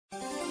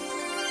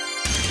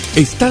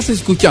Estás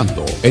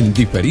escuchando en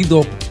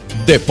diferido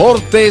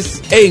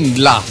Deportes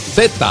en la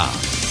Z.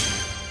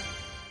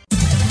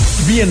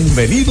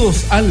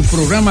 Bienvenidos al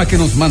programa que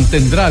nos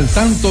mantendrá al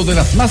tanto de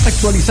las más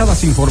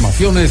actualizadas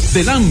informaciones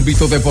del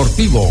ámbito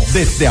deportivo.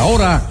 Desde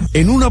ahora,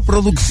 en una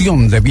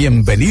producción de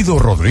Bienvenido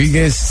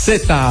Rodríguez,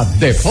 Z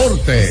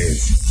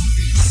Deportes.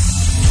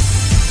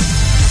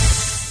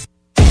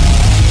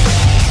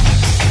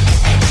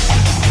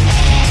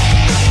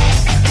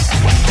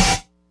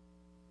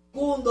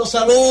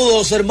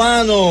 Saludos,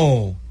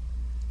 hermano.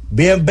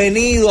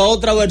 Bienvenido a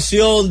otra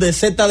versión de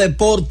Z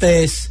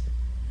Deportes.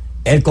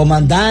 El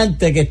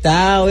comandante que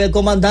está hoy, el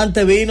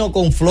comandante vino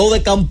con flow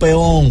de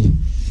campeón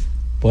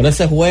por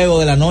ese juego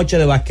de la noche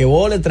de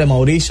basquetbol entre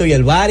Mauricio y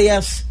el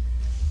Varias.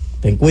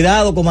 Ten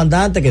cuidado,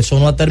 comandante, que eso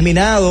no ha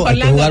terminado.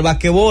 Orlando, hay que jugar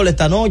basquetbol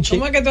esta noche.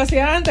 ¿Cómo es que tú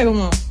hacías antes?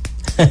 ¿Cómo?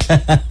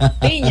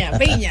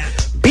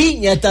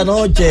 Piña esta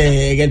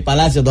noche en el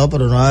Palacio. No,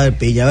 pero no va a haber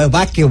piña, es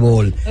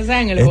basquetbol. O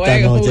sea, en el esta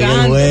juego, noche,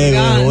 jugando, en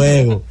el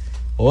juego.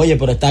 Oye,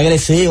 pero está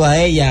agresiva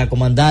ella,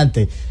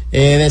 comandante.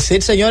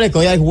 Decir, señores, que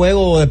hoy hay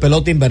juego de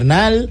pelota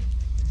invernal,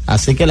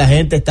 así que la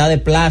gente está de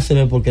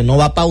pláceme porque no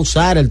va a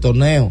pausar el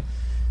torneo.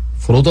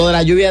 Fruto de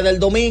la lluvia del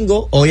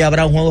domingo, hoy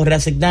habrá un juego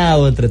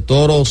reasignado entre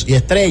Toros y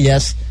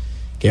Estrellas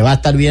que va a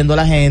estar viendo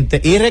la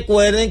gente. Y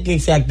recuerden que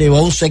se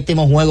activó un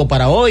séptimo juego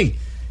para hoy,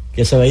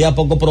 que se veía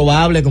poco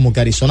probable, como que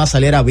Arizona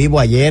saliera vivo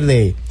ayer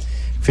de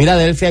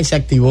Filadelfia, y se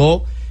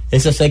activó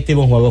ese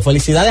séptimo juego.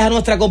 Felicidades a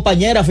nuestra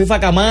compañera FIFA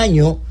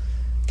Camaño,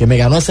 que me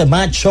ganó ese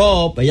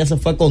match-up. Ella se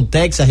fue con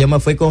Texas, yo me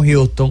fui con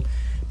Houston,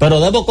 pero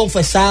debo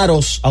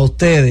confesaros a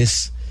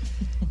ustedes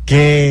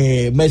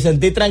que me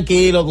sentí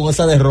tranquilo con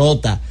esa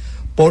derrota,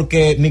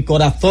 porque mi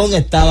corazón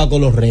estaba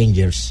con los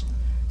Rangers.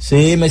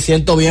 Sí, me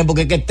siento bien,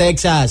 porque es que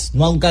Texas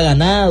nunca ha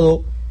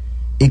ganado,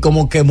 y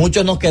como que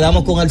muchos nos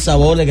quedamos con el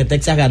sabor de que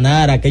Texas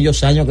ganara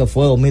aquellos años que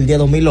fue 2010,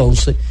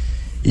 2011.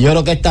 Y yo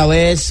creo que esta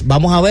vez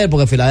vamos a ver,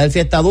 porque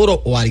Filadelfia está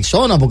duro, o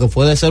Arizona, porque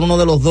puede ser uno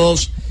de los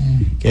dos.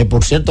 Que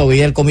por cierto,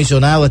 vi el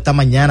comisionado esta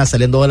mañana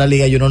saliendo de la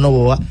liga, Junior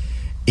Novoa,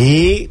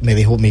 y me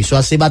hizo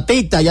así: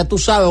 Batista, ya tú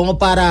sabes, vamos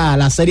para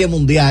la Serie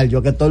Mundial.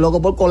 Yo que estoy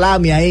loco por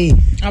colarme ahí.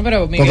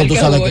 Pero Miguel, tú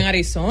sabes jugó que, en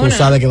Arizona. Tú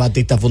sabes que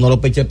Batista fue uno de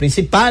los pitchers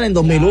principales en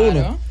 2001.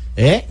 Claro.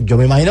 Yo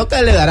me imagino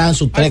que le darán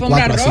sus 3,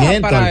 4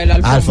 asientos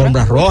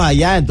alfombra roja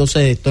ya.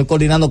 Entonces estoy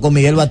coordinando con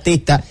Miguel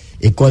Batista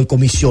y con el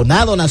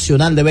comisionado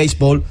nacional de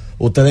béisbol.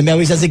 Ustedes me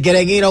avisan si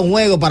quieren ir a un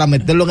juego para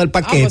meterlo en el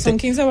paquete. Pues son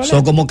 15 boletos.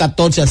 Son como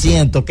 14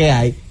 asientos que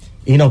hay,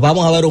 y nos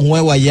vamos a ver un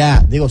juego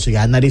allá. Digo, si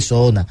gana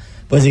Arizona,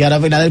 pues si gana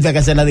Filadelfia hay que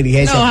hacer la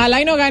diligencia. No,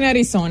 ojalá y no gane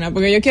Arizona,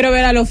 porque yo quiero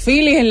ver a los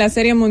Phillies en la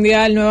Serie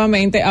Mundial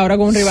nuevamente, ahora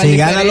con un rival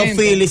diferente. Si ganan los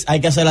Phillies hay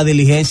que hacer las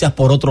diligencias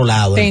por otro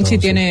lado. Tenchi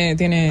tiene...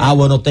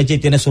 bueno, Tenchi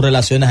tiene sus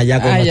relaciones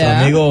allá con nuestro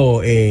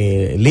amigo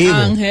Livo.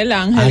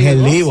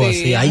 Ángel Livo,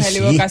 sí, Ángel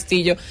Livo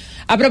Castillo.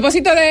 A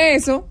propósito de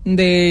eso,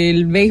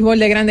 del béisbol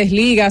de Grandes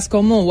Ligas,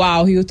 como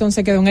Houston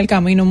se quedó en el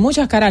camino,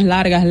 muchas caras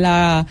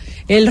largas,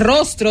 el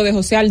rostro de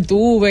José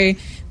Altuve,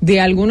 de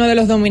algunos de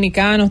los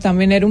dominicanos,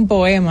 también era un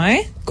poema,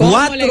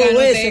 4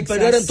 veces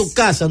perder en tu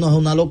casa, no es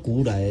una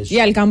locura eso. Y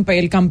el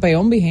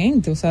campeón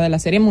vigente, o sea, de la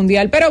Serie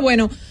Mundial. Pero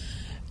bueno,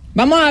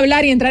 vamos a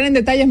hablar y entrar en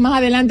detalles más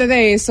adelante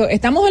de eso.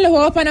 Estamos en los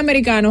Juegos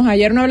Panamericanos,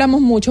 ayer no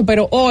hablamos mucho,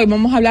 pero hoy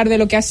vamos a hablar de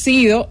lo que ha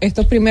sido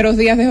estos primeros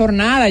días de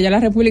jornada. Ya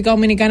la República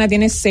Dominicana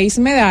tiene 6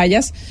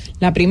 medallas.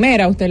 La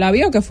primera, usted la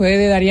vio, que fue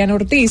de Dariana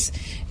Ortiz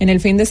en el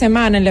fin de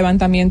semana en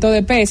levantamiento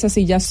de pesas,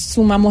 y ya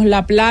sumamos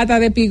la plata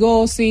de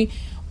Pigosi,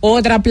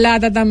 otra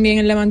plata también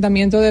en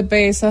levantamiento de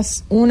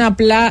pesas,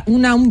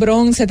 un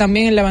bronce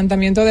también en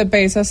levantamiento de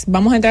pesas.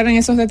 Vamos a entrar en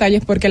esos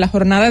detalles porque la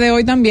jornada de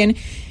hoy también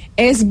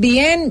es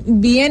bien,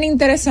 bien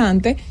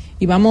interesante,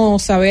 y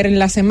vamos a ver en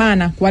la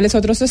semana cuáles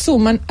otros se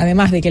suman,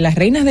 además de que las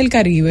Reinas del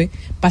Caribe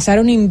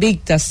pasaron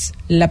invictas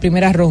la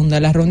primera ronda,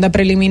 la ronda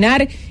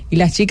preliminar, y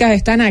las chicas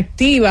están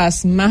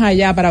activas más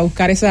allá para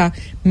buscar esa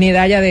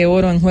medalla de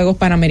oro en Juegos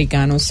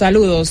Panamericanos.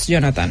 Saludos,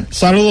 Jonathan.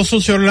 Saludos,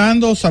 Sucio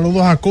Orlando,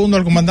 saludos a Cundo,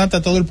 al comandante,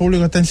 a todo el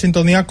público que está en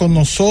sintonía con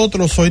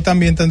nosotros. Hoy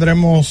también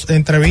tendremos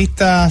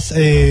entrevistas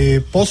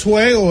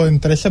post-juego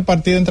entre ese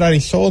partido entre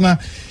Arizona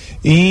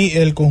y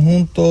el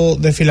conjunto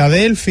de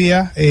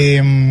Filadelfia,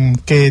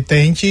 que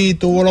Tenchi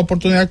tuvo la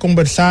oportunidad de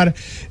conversar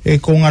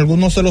con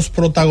algunos de los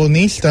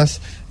protagonistas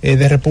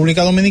de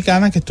República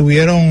Dominicana que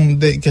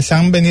que se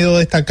han venido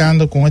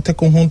destacando con este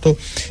conjunto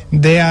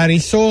de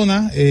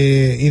Arizona,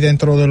 y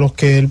dentro de los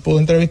que él pudo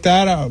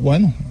entrevistar,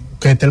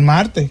 que el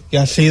martes, que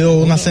ha sido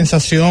una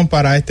sensación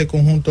para este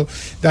conjunto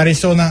de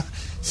Arizona.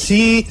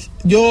 Sí,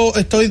 yo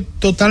estoy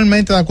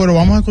totalmente de acuerdo.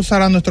 Vamos a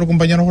excusar a nuestro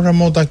compañero Jorge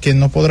Mota, quien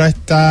no podrá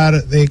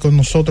estar con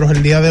nosotros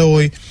el día de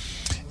hoy.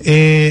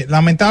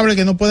 Lamentable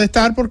que no puede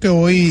estar, porque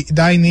hoy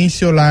da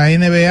inicio la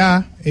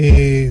NBA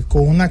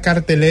con una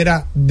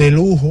cartelera de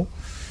lujo.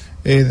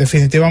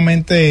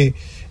 Definitivamente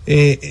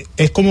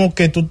es como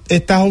que tú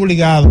estás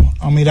obligado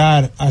a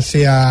mirar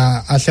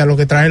hacia lo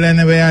que trae la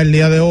NBA el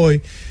día de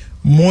hoy.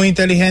 Muy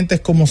inteligentes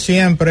como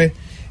siempre.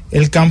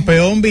 El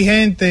campeón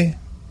vigente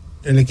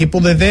el equipo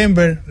de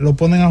Denver lo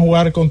ponen a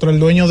jugar contra el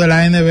dueño de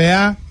la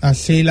NBA,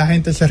 así la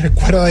gente se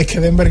recuerda de que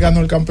Denver ganó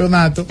el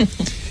campeonato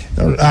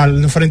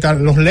frente a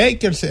los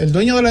Lakers, el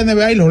dueño de la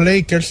NBA y los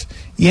Lakers,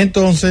 y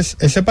entonces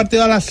ese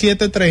partido a las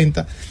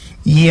 7:30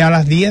 y a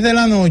las 10 de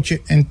la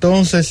noche,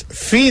 entonces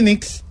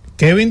Phoenix,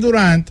 Kevin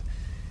Durant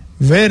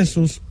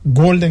versus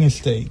Golden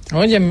State.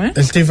 Óyeme.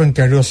 Stephen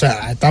Curry, o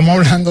sea, estamos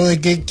hablando de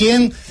que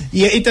quién,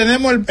 y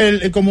tenemos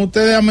el como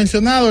ustedes han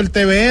mencionado, el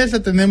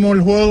TBS, tenemos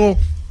el juego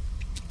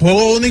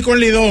único en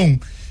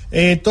Lidón,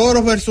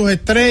 Toros versus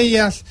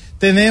Estrellas,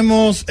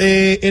 tenemos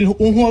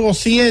un juego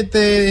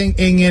 7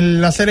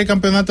 en la serie de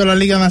campeonato de la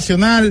Liga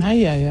Nacional.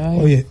 Ay.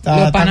 Oye,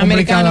 está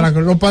complicada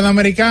los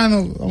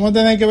Panamericanos, vamos a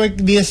tener que ver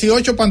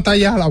 18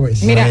 pantallas a la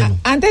vez. Mira,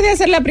 antes de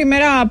hacer la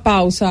primera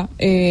pausa,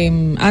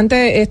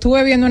 antes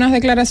estuve viendo unas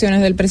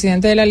declaraciones del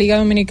presidente de la Liga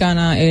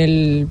Dominicana,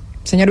 el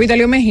señor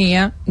Vitalio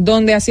Mejía,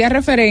 donde hacía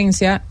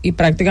referencia y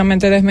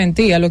prácticamente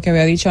desmentía lo que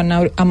había dicho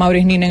a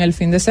Maurice Nina en el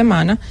fin de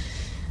semana.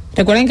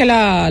 Recuerden que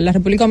la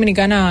República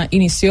Dominicana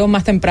inició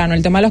más temprano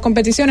el tema de las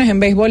competiciones en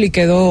béisbol y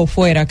quedó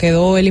fuera,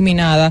 quedó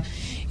eliminada.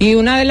 Y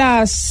una de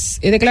las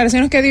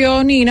declaraciones que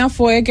dio Nina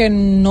fue que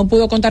no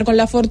pudo contar con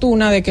la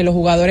fortuna de que los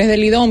jugadores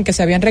del Lidón que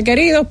se habían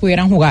requerido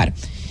pudieran jugar.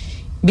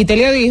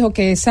 Vitelio dijo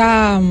que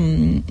esa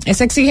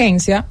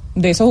exigencia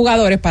de esos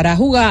jugadores para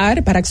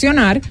jugar, para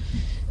accionar,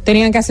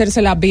 tenían que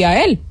hacérsela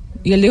vía él.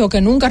 Y él dijo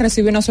que nunca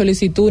recibió una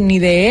solicitud ni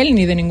de él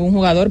ni de ningún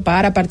jugador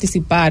para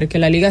participar, que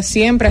la liga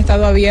siempre ha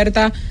estado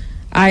abierta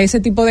a ese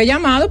tipo de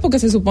llamados porque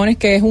se supone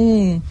que es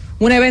un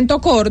evento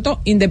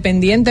corto,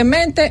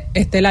 independientemente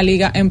esté la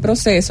liga en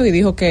proceso, y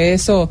dijo que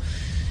eso,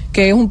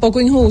 que es un poco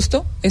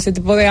injusto ese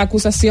tipo de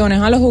acusaciones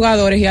a los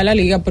jugadores y a la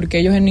liga, porque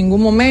ellos en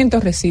ningún momento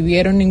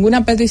recibieron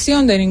ninguna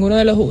petición de ninguno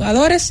de los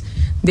jugadores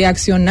de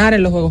accionar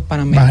en los Juegos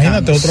Panamericanos.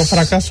 Imagínate, otro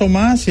fracaso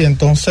más, y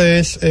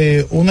entonces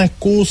una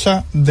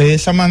excusa de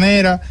esa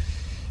manera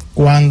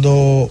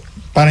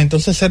para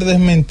entonces ser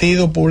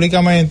desmentido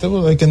públicamente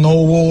de que no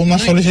hubo una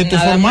solicitud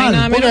formal.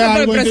 Nada menos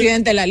que por el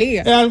presidente de la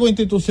liga. Es algo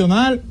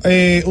institucional,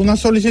 una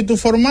solicitud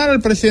formal al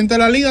presidente de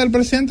la liga, del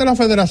presidente de la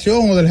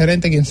federación o del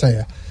gerente, quien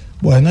sea.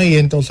 Bueno, y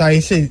entonces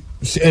ahí sí,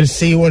 el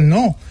sí o el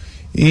no.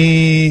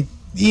 Y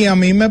a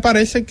mí me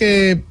parece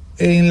que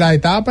en la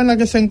etapa en la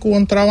que se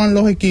encontraban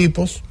los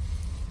equipos,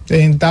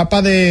 en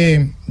etapa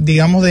de,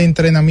 digamos, de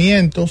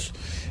entrenamientos,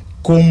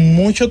 con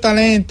mucho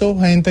talento,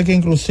 gente que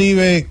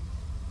inclusive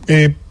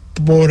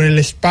por el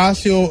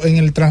espacio en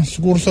el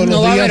transcurso de los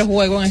días. No va a haber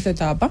juego en esta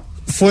etapa.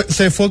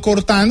 Se fue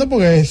cortando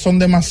porque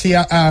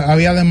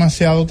había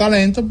demasiado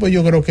talento, pues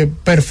yo creo que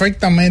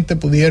perfectamente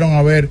pudieron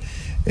haber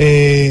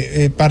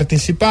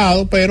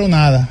participado, pero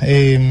nada,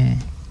 es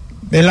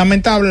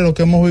lamentable lo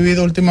que hemos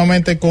vivido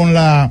últimamente con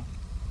la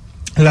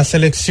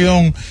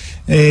selección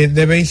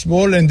de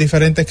béisbol en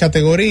diferentes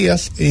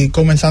categorías, y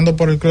comenzando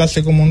por el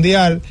Clásico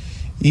Mundial,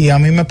 y a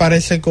mí me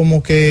parece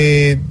como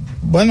que,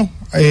 bueno,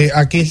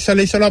 aquí se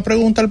le hizo la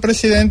pregunta al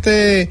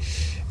presidente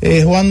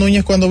Juan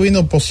Núñez cuando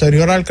vino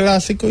posterior al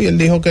Clásico, y él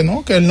dijo que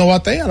no, que él no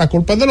batea, la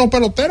culpa es de los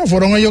peloteros,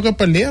 fueron ellos que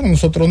perdieron,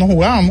 nosotros no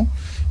jugamos.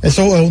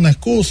 Eso es una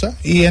excusa,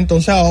 y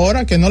entonces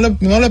ahora que no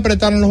le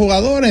prestaron los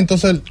jugadores,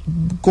 entonces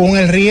con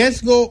el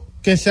riesgo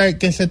que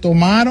se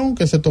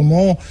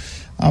tomó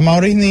a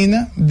Maurice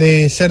Nina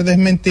de ser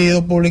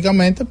desmentido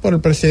públicamente por el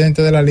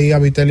presidente de la liga,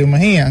 Vitelio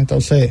Mejía,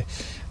 entonces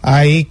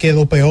ahí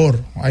quedó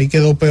peor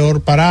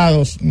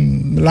parados,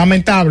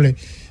 lamentable.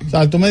 O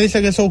sea, tú me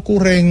dices que eso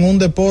ocurre en un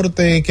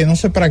deporte que no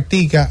se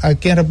practica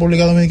aquí en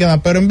República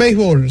Dominicana, pero en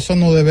béisbol eso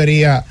no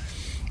debería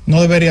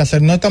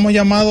ser. No estamos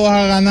llamados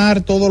a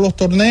ganar todos los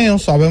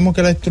torneos, sabemos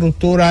que la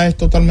estructura es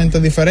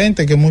totalmente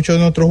diferente, que muchos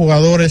de nuestros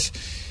jugadores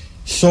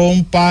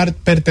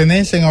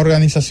pertenecen a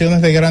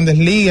organizaciones de grandes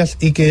ligas,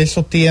 y que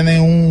eso tiene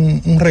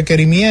un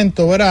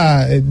requerimiento,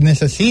 ¿verdad?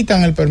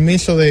 Necesitan el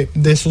permiso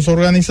de sus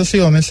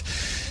organizaciones.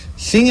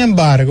 Sin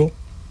embargo,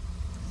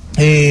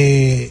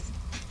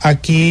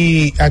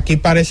 aquí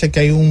parece que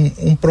hay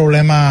un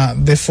problema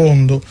de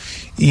fondo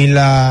y en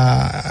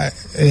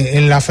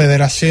la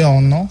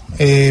federación, ¿no?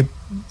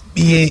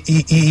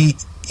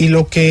 Y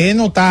lo que he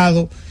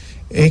notado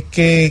es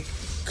que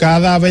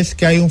cada vez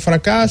que hay un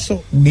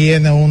fracaso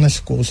viene una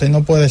excusa, y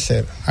no puede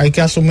ser. Hay que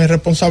asumir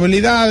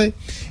responsabilidades,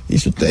 y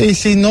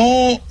si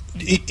no,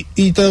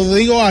 te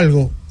digo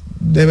algo,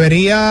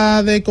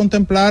 debería de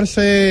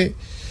contemplarse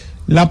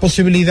la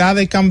posibilidad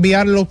de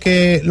cambiar lo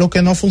que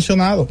no ha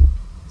funcionado,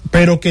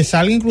 pero que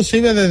salga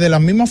inclusive desde la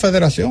misma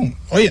federación.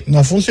 Oye,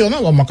 no funciona,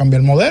 vamos a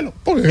cambiar el modelo,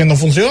 porque que no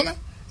funciona,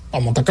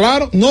 vamos a estar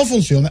claros, no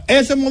funciona,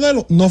 ese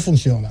modelo no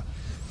funciona,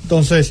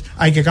 entonces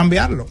hay que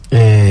cambiarlo.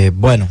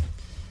 Bueno,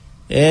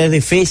 es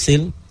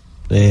difícil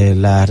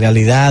la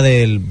realidad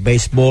del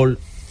béisbol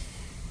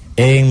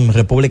en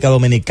República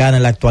Dominicana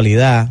en la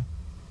actualidad.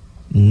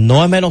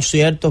 No es menos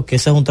cierto que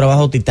ese es un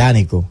trabajo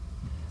titánico,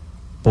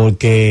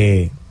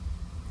 porque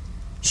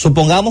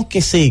supongamos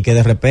que sí, que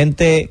de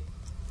repente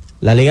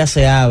la liga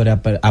se abre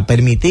a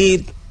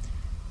permitir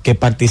que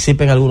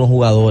participen algunos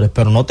jugadores,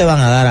 pero no te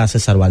van a dar a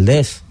César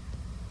Valdés,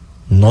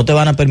 no te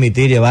van a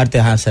permitir llevarte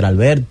a Hanser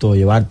Alberto,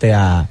 llevarte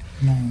a,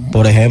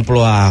 por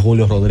ejemplo, a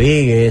Julio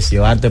Rodríguez,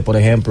 llevarte, por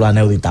ejemplo, a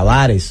Neudi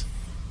Tavares.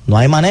 No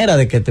hay manera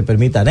de que te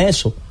permitan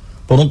eso,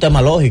 por un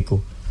tema lógico.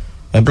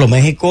 Por ejemplo,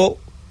 México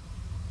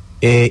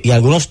y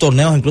algunos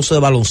torneos, incluso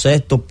de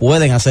baloncesto,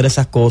 pueden hacer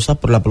esas cosas,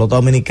 pero la pelota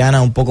dominicana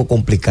es un poco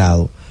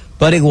complicado.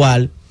 Pero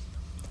igual,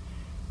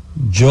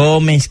 yo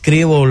me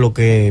inscribo en lo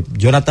que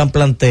Jonathan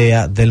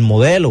plantea del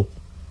modelo.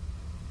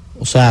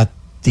 O sea,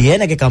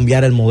 tiene que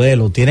cambiar el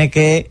modelo, tiene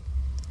que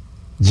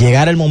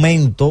llegar el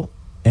momento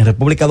en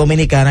República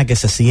Dominicana que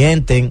se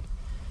sienten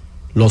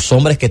los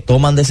hombres que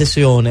toman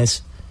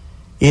decisiones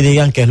y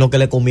digan qué es lo que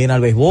le conviene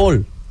al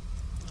béisbol.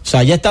 O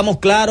sea, ya estamos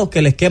claros que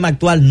el esquema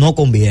actual no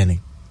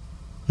conviene.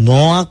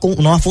 No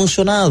ha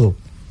funcionado.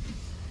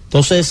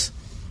 Entonces,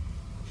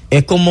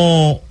 es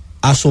como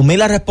asumir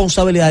la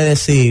responsabilidad de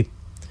decir,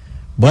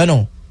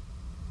 bueno,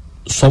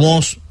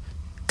 somos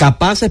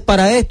capaces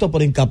para esto,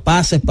 pero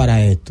incapaces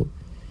para esto.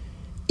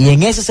 Y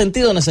en ese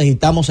sentido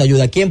necesitamos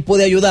ayuda. ¿Quién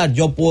puede ayudar?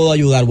 Yo puedo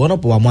ayudar. Bueno,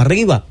 pues vamos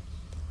arriba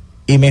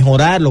y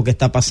mejorar lo que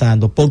está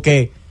pasando.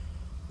 Porque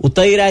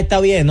usted dirá,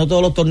 está bien, no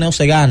todos los torneos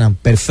se ganan,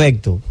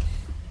 perfecto.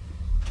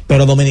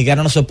 Pero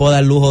Dominicana no se puede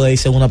dar el lujo de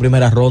irse en una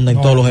primera ronda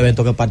en todos los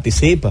eventos que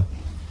participa.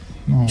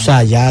 O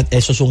sea, ya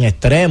eso es un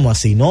extremo,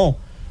 así no.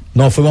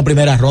 Nos fuimos a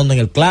primera ronda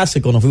en el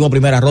Clásico, nos fuimos a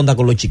primera ronda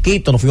con los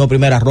chiquitos, nos fuimos a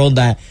primera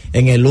ronda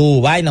en el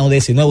U-Vaina,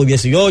 U19,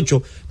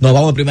 U18, nos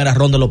vamos a primera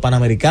ronda en los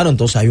Panamericanos.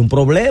 Entonces hay un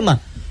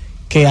problema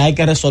que hay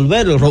que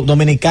resolverlo.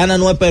 Dominicana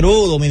no es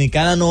Perú,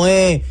 Dominicana no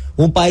es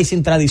un país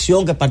sin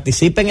tradición que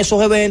participe en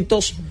esos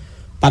eventos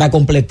para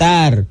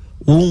completar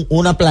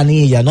una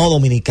planilla. No,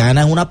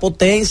 Dominicana es una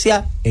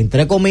potencia,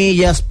 entre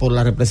comillas, por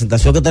la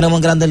representación que tenemos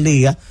en Grandes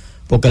Ligas,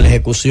 porque la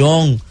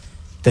ejecución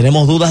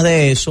tenemos dudas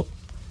de eso.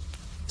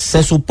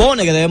 Se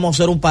supone que debemos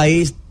ser un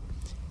país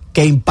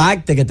que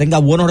impacte, que tenga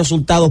buenos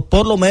resultados,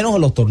 por lo menos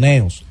en los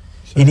torneos.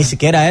 Sí. Y ni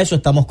siquiera eso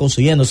estamos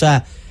consiguiendo. O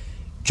sea,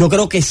 yo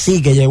creo que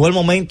sí, que llegó el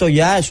momento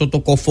ya, eso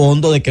tocó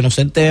fondo, de que nos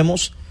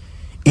sentemos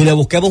y le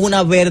busquemos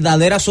una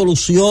verdadera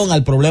solución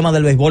al problema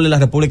del béisbol en la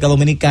República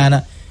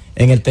Dominicana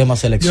en el tema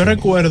selección. Yo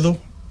recuerdo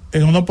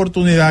en una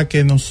oportunidad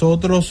que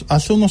nosotros,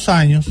 hace unos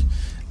años,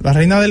 la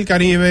Reina del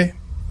Caribe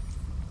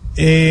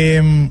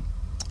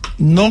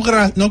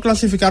no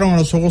clasificaron a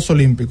los Juegos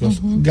Olímpicos.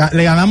 Uh-huh.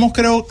 Le ganamos,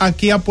 creo,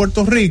 aquí a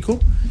Puerto Rico,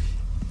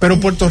 pero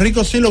Puerto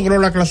Rico sí logró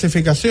la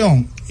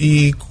clasificación.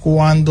 Y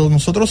cuando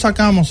nosotros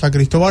sacamos a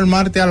Cristóbal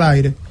Marte al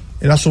aire,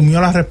 él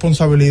asumió la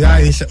responsabilidad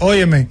y dice,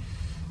 óyeme,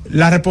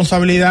 la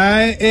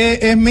responsabilidad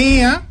es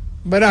mía,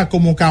 ¿verdad?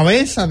 Como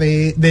cabeza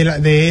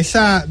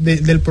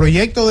del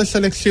proyecto de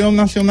selección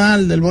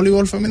nacional del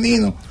voleibol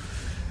femenino,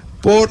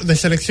 de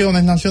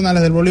selecciones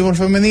nacionales del voleibol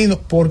femenino,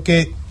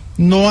 porque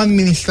no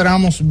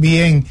administramos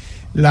bien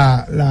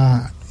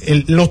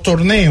los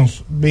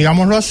torneos,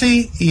 digámoslo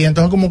así, y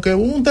entonces como que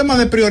hubo un tema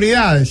de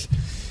prioridades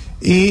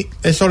y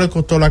eso le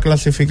costó la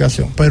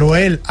clasificación, pero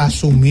él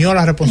asumió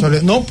la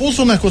responsabilidad, no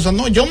puso una excusa,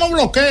 no, yo no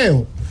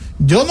bloqueo,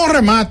 yo no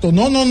remato,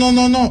 no,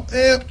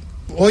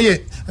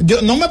 oye,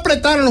 no me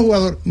prestaron los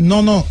jugadores,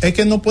 no, es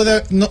que no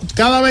puede,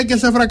 cada vez que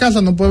se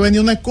fracasa no puede venir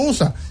una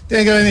excusa,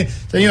 tiene que venir,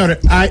 señores,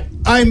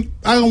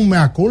 hagan un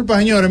mea culpa,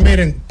 señores,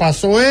 miren,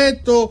 pasó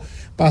esto,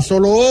 pasó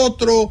lo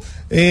otro,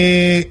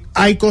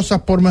 hay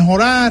cosas por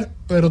mejorar,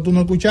 pero tú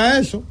no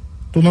escuchas eso.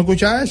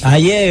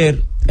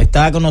 Ayer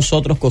estaba con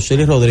nosotros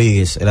Cosili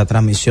Rodríguez en la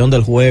transmisión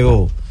del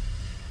juego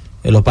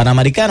en los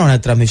Panamericanos, en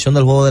la transmisión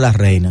del juego de las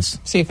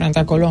reinas. Sí, frente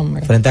a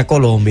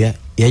Colombia.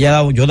 Y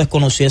ella yo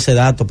desconocí ese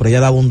dato, pero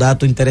ella daba un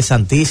dato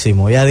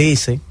interesantísimo. Ella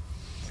dice,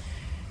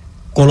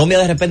 Colombia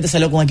de repente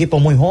salió con un equipo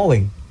muy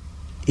joven.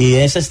 Y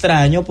es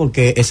extraño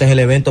porque ese es el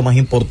evento más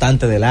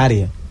importante del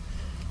área.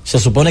 Se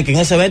supone que en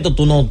ese evento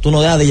tú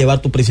no dejas de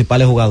llevar tus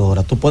principales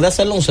jugadoras. Tú puedes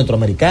hacerlo en un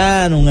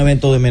centroamericano, un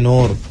evento de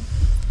menor.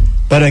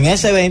 Pero en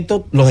ese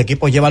evento los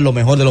equipos llevan lo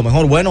mejor de lo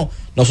mejor. Bueno,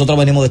 nosotros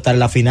venimos de estar en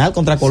la final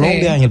contra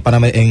Colombia, sí,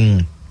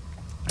 en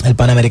el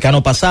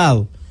Panamericano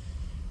pasado.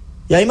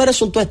 Y ahí me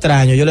resultó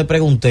extraño. Yo le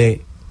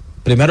pregunté,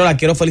 primero la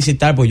quiero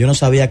felicitar porque yo no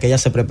sabía que ella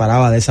se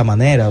preparaba de esa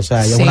manera. O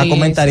sea, ella es una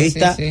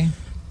comentarista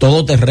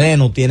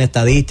todoterreno, tiene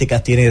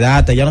estadísticas, tiene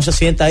data. Ella no se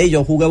sienta ahí,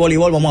 yo jugué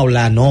voleibol, vamos a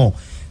hablar. No.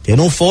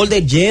 Tiene un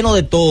folder lleno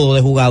de todo, de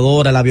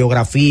jugadora, la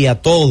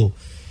biografía, todo.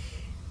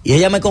 Y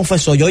ella me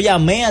confesó, yo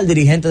llamé al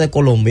dirigente de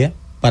Colombia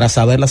para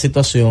saber la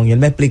situación y él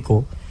me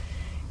explicó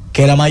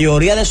que la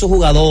mayoría de sus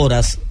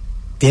jugadoras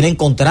tienen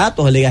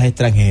contratos en ligas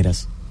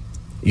extranjeras.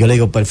 Y yo le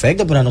digo,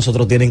 perfecto, pero a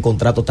nosotros tienen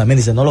contratos también.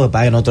 Dice, no, lo que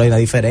pasa es que nosotros hay una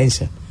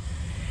diferencia.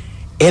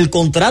 El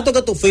contrato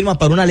que tú firmas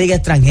para una liga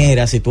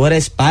extranjera, si tú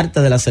eres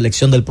parte de la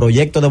selección del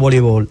proyecto de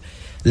voleibol,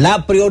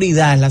 la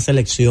prioridad es la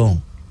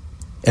selección.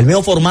 El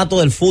mismo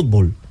formato del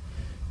fútbol.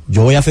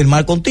 Yo voy a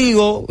firmar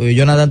contigo,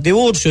 Jonathan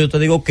Tiburcio, yo te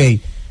digo, ok,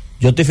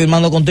 yo estoy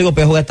firmando contigo, pero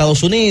voy a jugar a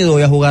Estados Unidos,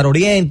 voy a jugar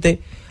Oriente.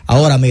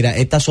 Ahora, mira,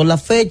 estas son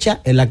las fechas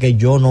en las que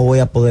yo no voy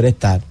a poder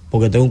estar,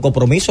 porque tengo un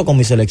compromiso con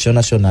mi selección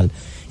nacional.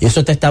 Y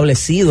eso está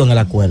establecido en el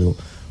acuerdo.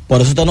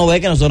 Por eso usted no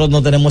ve que nosotros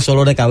no tenemos ese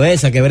dolor de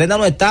cabeza, que Brenda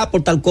no está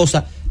por tal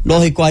cosa.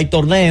 Lógico, hay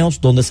torneos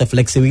donde se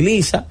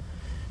flexibiliza,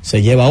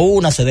 Se lleva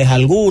una, se deja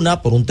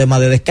alguna por un tema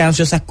de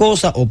descanso, esas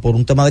cosas, o por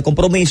un tema de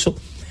compromiso,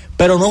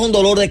 pero no es un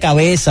dolor de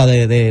cabeza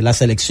de la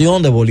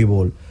selección de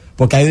voleibol,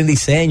 porque hay un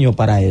diseño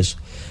para eso.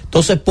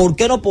 Entonces, ¿por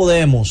qué no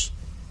podemos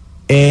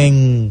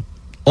en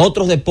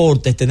otros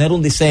deportes tener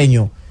un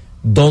diseño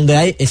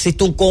donde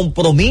existe un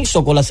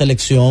compromiso con la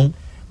selección?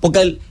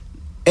 Porque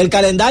el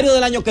calendario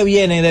del año que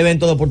viene de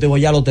eventos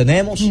deportivos ya lo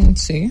tenemos.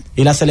 Sí.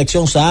 Y la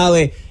selección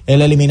sabe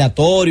el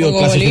eliminatorio, el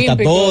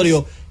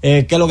clasificatorio,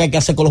 qué es lo que hay que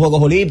hacer con los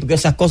Juegos Olímpicos,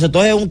 esas cosas.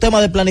 Entonces es un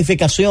tema de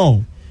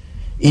planificación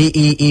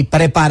y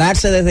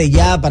prepararse desde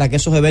ya para que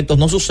esos eventos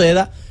no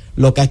sucedan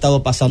lo que ha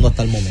estado pasando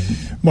hasta el momento.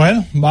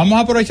 Bueno, vamos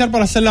a aprovechar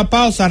para hacer la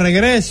pausa.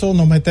 Regreso,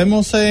 nos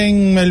metemos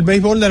en el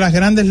béisbol de las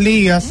Grandes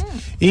Ligas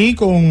y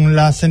con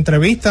las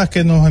entrevistas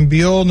que nos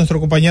envió nuestro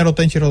compañero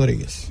Tenchi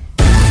Rodríguez.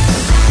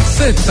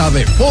 Z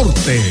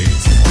Deportes.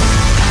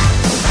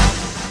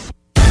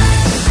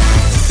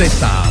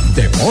 Z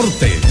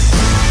Deportes.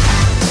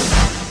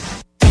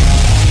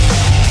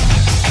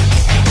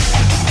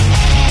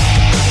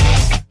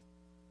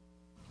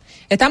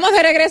 Estamos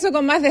de regreso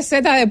con más de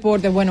Z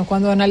Deportes. Bueno,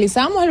 cuando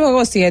analizamos el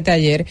juego 7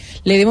 ayer,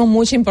 le dimos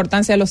mucha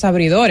importancia a los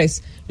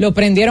abridores. Lo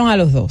prendieron a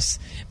los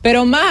dos.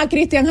 Pero más a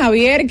Cristian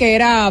Javier, que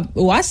era,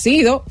 o ha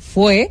sido,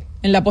 fue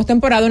en la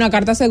postemporada una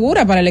carta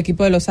segura para el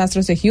equipo de los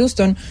Astros de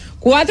Houston.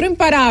 4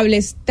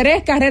 imparables,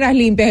 3 carreras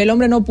limpias. El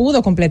hombre no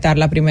pudo completar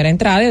la primera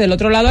entrada. Y del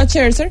otro lado a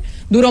Scherzer,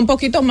 duró un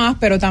poquito más,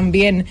 pero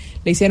también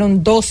le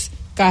hicieron 2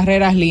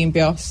 carreras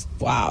limpias.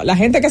 Wow, la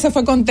gente que se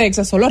fue con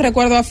Texas, solo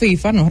recuerdo a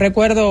FIFA, no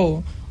recuerdo,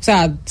 o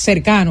sea,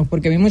 cercanos,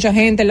 porque vi mucha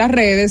gente en las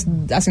redes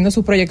haciendo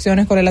sus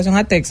proyecciones con relación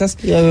a Texas.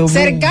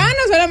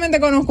 Cercanos solamente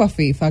conozco a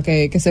FIFA,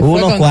 que se fue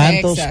con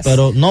cuantos, Texas.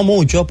 Pero no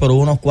muchos, pero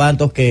unos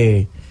cuantos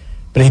que,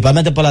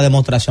 principalmente por la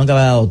demostración que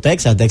había dado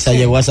Texas. Texas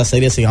llegó a esa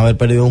serie sin haber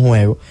perdido un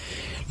juego.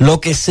 Lo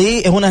que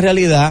sí es una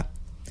realidad,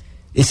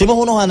 hicimos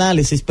unos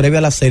análisis previo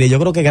a la serie, yo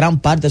creo que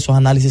gran parte de esos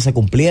análisis se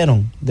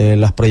cumplieron, de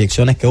las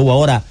proyecciones que hubo.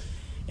 Ahora,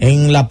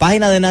 en la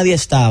página de Nadie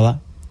Estaba,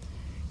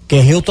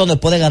 que Houston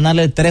después de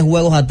ganarle 3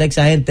 juegos a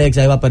Texas en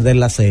Texas iba a perder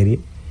la serie.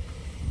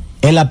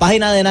 En la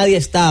página de Nadie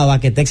Estaba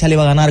que Texas le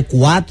iba a ganar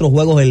 4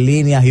 juegos en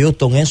línea a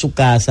Houston en su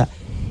casa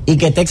y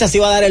que Texas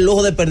iba a dar el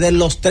lujo de perder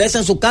los 3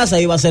 en su casa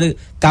y iba a ser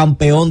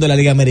campeón de la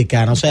Liga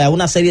Americana. O sea,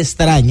 una serie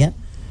extraña.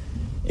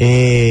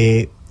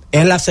 Es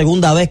la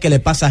segunda vez que le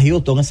pasa a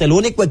Houston. Es el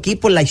único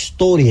equipo en la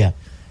historia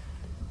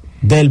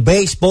del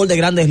béisbol de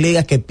Grandes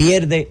Ligas que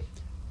pierde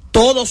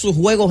todos sus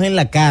juegos en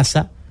la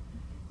casa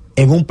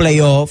en un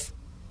playoff.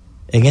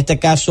 En este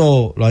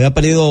caso lo había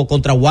perdido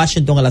contra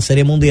Washington en la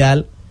Serie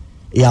Mundial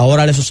y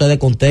ahora le sucede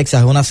con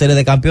Texas en una serie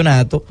de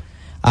campeonato.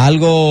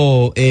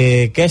 Algo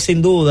que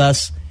sin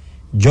dudas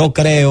yo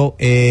creo,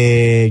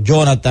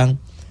 Jonathan,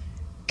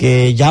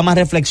 que llama a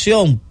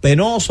reflexión.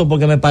 Penoso,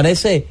 porque me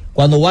parece,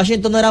 cuando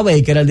Washington era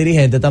Baker el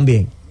dirigente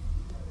también.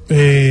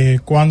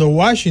 Cuando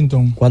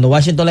Washington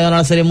le ganó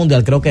la Serie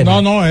Mundial, creo que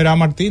no, era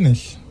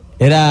Martínez.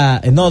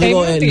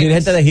 El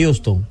dirigente de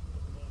Houston.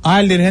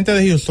 El dirigente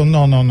de Houston,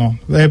 no.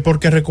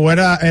 Porque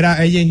recuerda, era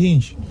AJ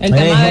Hinch. El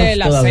tema de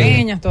las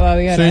señas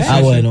todavía era.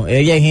 Sí, bueno,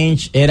 AJ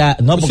Hinch era.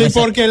 No,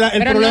 porque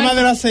el problema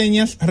de las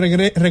señas,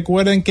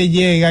 recuerden que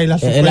llega y la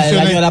suspensión. El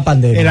año de la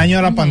pandemia. El año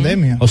de la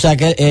pandemia. O sea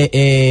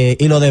que,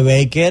 y lo de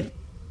Baker,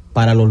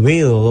 para el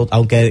olvido,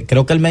 aunque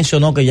creo que él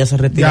mencionó que ya se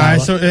retiraba.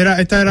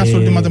 Esta era su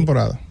última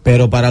temporada.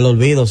 Pero para el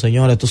olvido,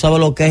 señores, tú sabes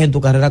lo que es en tu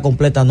carrera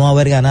completa no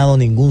haber ganado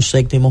ningún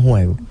séptimo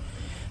juego.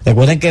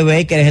 Recuerden que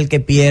Baker es el que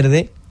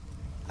pierde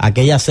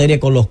aquella serie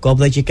con los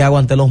Cubs de Chicago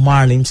ante los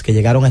Marlins, que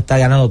llegaron a estar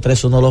ganando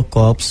 3-1 los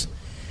Cubs.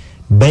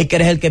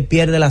 Baker es el que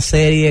pierde la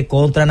serie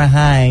contra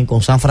Anaheim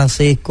con San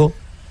Francisco,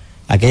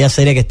 aquella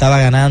serie que estaba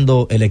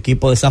ganando el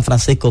equipo de San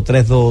Francisco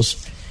 3-2.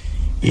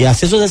 Y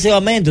así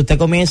sucesivamente, usted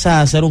comienza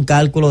a hacer un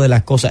cálculo de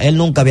las cosas. Él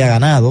nunca había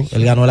ganado,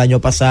 él ganó el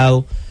año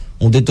pasado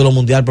un título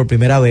mundial por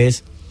primera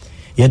vez.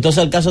 Y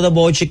entonces el caso de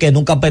Bochy, que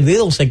nunca ha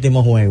perdido un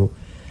séptimo juego.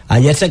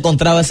 Ayer se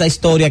encontraba esa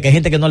historia, que hay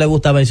gente que no le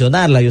gusta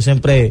mencionarla. Yo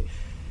siempre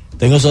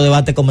tengo esos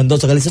debates con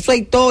Mendoza que dice, esa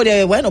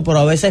historia, bueno, pero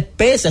a veces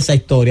pesa esa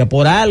historia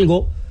por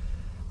algo.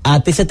 A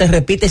ti se te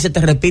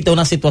repite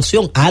una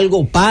situación,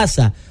 algo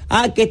pasa.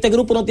 Que este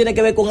grupo no tiene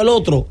que ver con el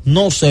otro,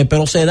 no sé,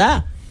 pero se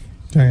da.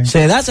 Sí.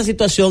 Se da esa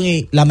situación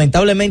y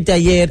lamentablemente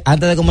ayer,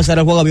 antes de comenzar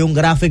el juego, había un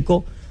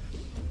gráfico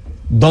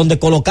donde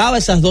colocaba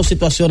esas dos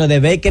situaciones de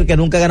Baker, que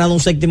nunca ha ganado un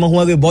séptimo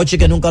juego, y Bochy,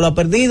 que nunca lo ha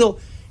perdido,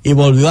 y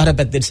volvió a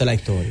repetirse la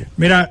historia.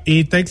 Mira,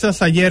 y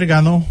Texas ayer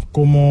ganó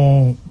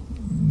como,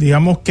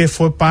 digamos que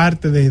fue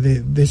parte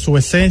de su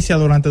esencia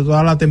durante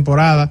toda la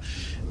temporada.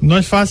 No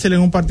es fácil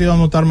en un partido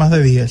anotar más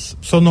de 10.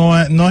 Eso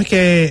no es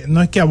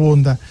que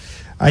abunda.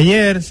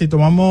 Ayer, si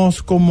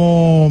tomamos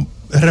como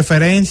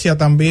referencia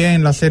también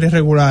en la serie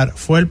regular,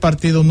 fue el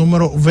partido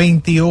número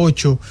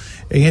 28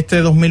 en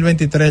este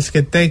 2023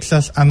 que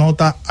Texas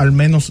anota al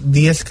menos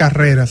 10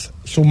 carreras.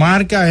 Su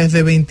marca es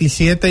de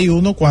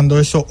 27-1 cuando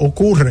eso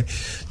ocurre.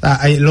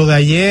 Lo de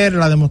ayer,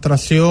 la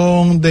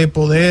demostración de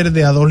poder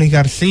de Adolis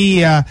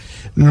García,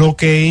 lo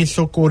que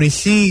hizo Corey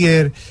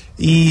Seager,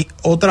 y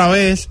otra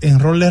vez en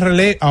rol de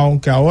relevo,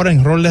 aunque ahora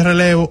en rol de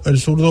relevo, el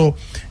zurdo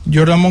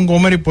Jordan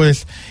Montgomery,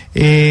 pues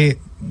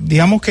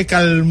digamos que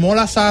calmó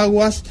las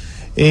aguas,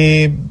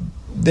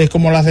 de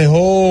como las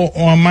dejó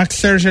a Max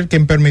Scherzer,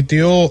 quien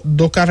permitió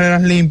 2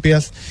 carreras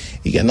limpias,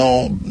 y que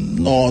no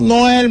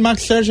es el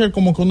Max Scherzer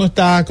como que uno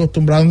está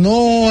acostumbrado,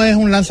 no es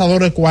un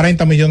lanzador de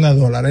 $40 millones.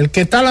 El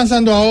que está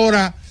lanzando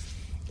ahora,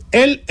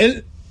 él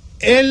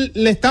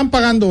le están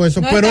pagando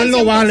eso, pero él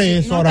no vale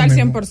eso ahora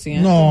mismo.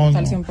 No está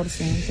al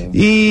 100%.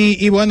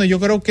 Y bueno, yo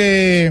creo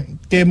que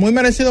muy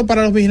merecido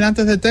para los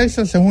Vigilantes de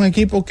Texas. Es un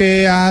equipo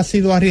que ha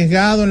sido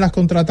arriesgado en las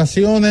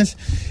contrataciones,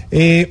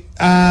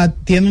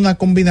 tiene una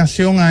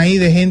combinación ahí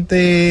de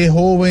gente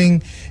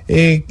joven,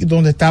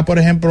 donde está, por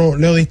ejemplo,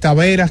 Leodis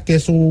Taveras, que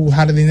es su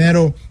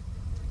jardinero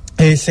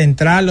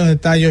central, donde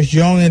está Josh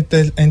Young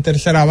en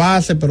tercera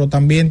base, pero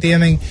también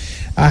tienen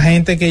a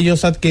gente que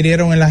ellos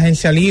adquirieron en la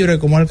agencia libre,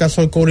 como es el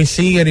caso de Corey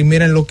Seager, y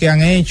miren lo que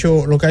han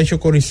hecho, lo que ha hecho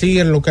Corey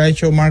Seager, lo que ha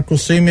hecho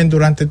Marcus Semien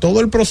durante todo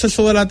el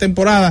proceso de la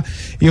temporada.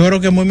 Yo creo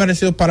que muy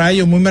merecido para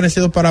ellos, muy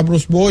merecido para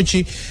Bruce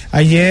Bochy.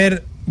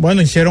 Ayer,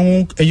 bueno,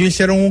 ellos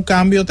hicieron un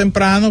cambio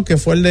temprano, que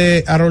fue el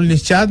de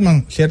Aroldis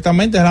Chapman.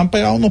 Ciertamente se le han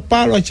pegado unos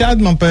palos a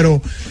Chapman, pero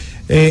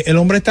el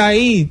hombre está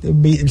ahí,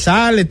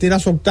 sale, tira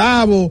su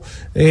octavo,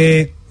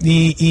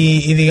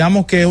 y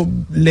digamos que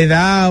le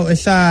da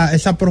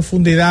esa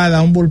profundidad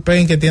a un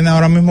bullpen que tiene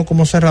ahora mismo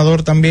como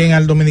cerrador también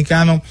al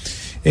dominicano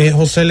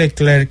José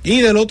Leclerc.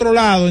 Y del otro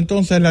lado,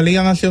 entonces, la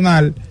Liga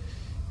Nacional,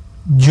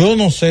 yo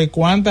no sé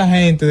cuánta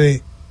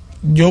gente,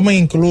 yo me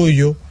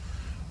incluyo,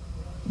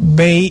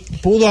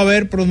 pudo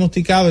haber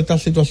pronosticado esta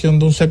situación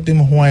de un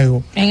séptimo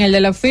juego. En el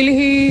de los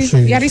Phillies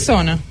y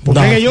Arizona.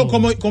 Porque yo,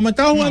 como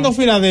estaba jugando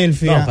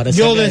Filadelfia,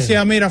 yo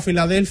decía, mira,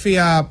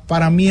 Filadelfia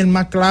para mí es el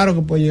más claro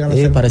que puede llegar a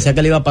ser. Parecía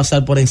que le iba a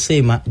pasar por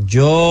encima.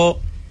 Yo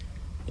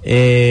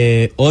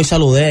hoy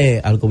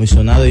saludé al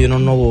comisionado y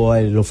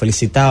lo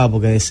felicitaba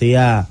porque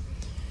decía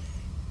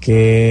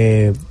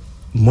que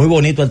muy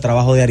bonito el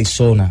trabajo de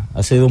Arizona.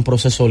 Ha sido un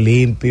proceso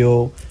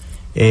limpio.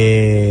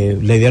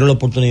 Le dieron la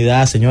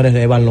oportunidad, señores,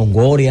 de Evan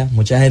Longoria.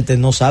 Mucha gente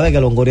no sabe que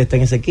Longoria está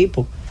en ese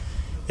equipo.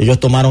 Ellos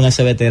tomaron a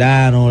ese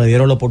veterano, le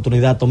dieron la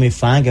oportunidad a Tommy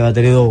Pham, que había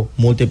tenido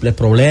múltiples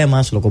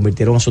problemas, lo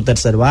convirtieron en su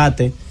tercer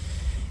bate.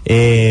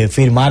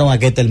 Firmaron a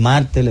Ketel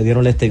Marte, le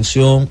dieron la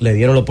extensión, le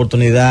dieron la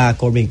oportunidad a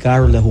Corbin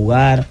Carroll de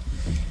jugar.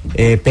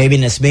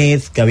 Pavin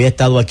Smith, que había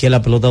estado aquí en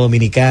la pelota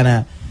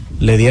dominicana,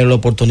 le dieron la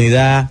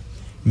oportunidad.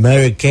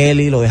 Mary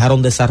Kelly, lo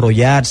dejaron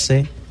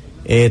desarrollarse.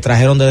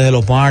 Trajeron desde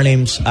los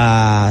Marlins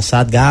a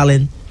Zach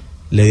Gallen,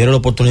 le dieron la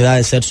oportunidad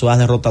de ser su as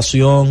de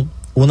rotación,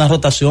 una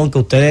rotación que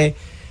usted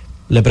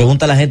le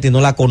pregunta a la gente y no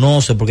la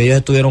conoce, porque ellos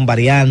estuvieron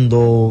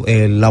variando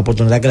la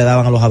oportunidad que le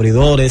daban a los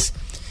abridores.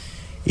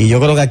 Y yo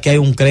creo que aquí hay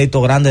un crédito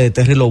grande de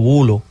Terry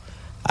Lobulo,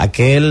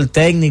 aquel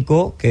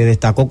técnico que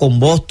destacó con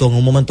Boston en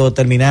un momento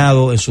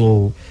determinado en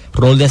su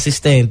rol de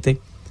asistente.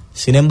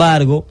 Sin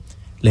embargo,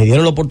 le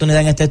dieron la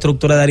oportunidad en esta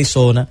estructura de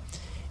Arizona.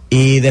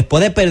 Y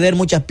después de perder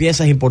muchas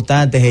piezas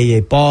importantes,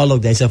 A.J.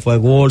 Pollock, de ahí se fue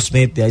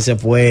Goldsmith, de ahí se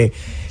fue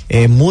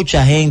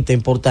mucha gente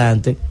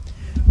importante,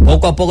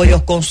 poco a poco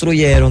ellos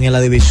construyeron, y en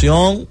la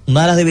división,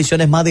 una de las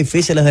divisiones más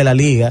difíciles de la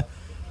liga,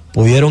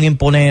 pudieron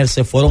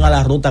imponerse, fueron a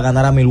la ruta a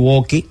ganar a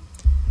Milwaukee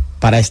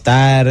para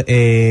estar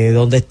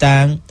donde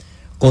están,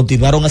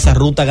 continuaron esa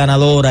ruta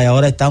ganadora y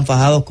ahora están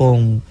fajados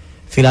con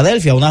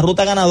Filadelfia, una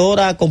ruta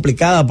ganadora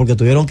complicada porque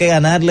tuvieron que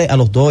ganarle a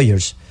los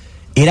Dodgers,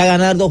 ir a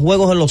ganar 2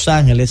 juegos en Los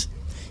Ángeles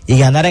y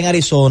ganar en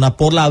Arizona.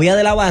 Por la vía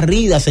de la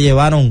barrida se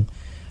llevaron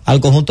al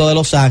conjunto de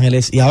Los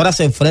Ángeles y ahora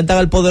se enfrentan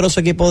al poderoso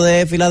equipo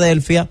de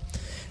Filadelfia.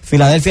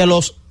 Filadelfia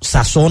los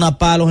sazona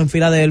palos en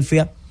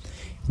Filadelfia,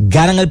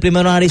 ganan el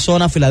primero en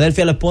Arizona,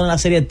 Filadelfia les pone la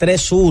serie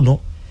 3-1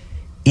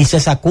 y se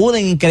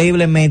sacuden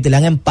increíblemente, le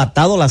han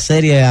empatado la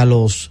serie a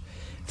los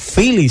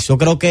Phillies. Yo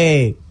creo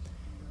que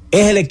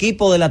es el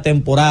equipo de la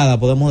temporada,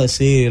 podemos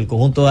decir, el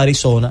conjunto de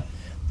Arizona,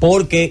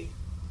 porque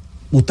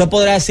usted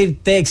podrá decir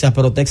Texas,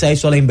 pero Texas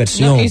hizo la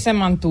inversión. Y se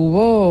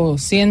mantuvo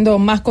siendo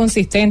más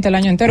consistente el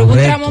año entero.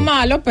 Correcto. Un tramo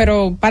malo,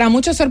 pero para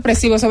muchos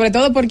sorpresivo, sobre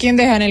todo por quien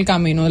deja en el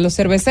camino. Los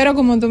cerveceros,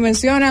 como tú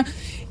mencionas,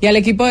 y al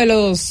equipo de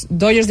los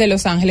Dodgers de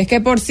Los Ángeles.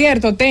 Que, por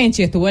cierto,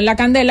 Tenchi estuvo en la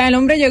candela. El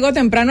hombre llegó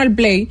temprano al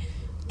play.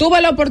 Tuvo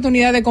la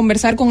oportunidad de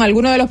conversar con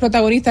algunos de los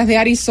protagonistas de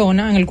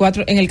Arizona.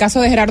 En el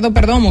caso de Gerardo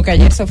Perdomo, que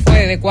ayer se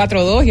fue de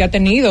 4-2 y ha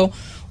tenido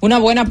una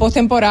buena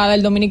postemporada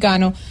el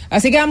dominicano.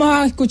 Así que vamos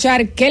a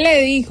escuchar qué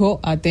le dijo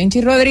a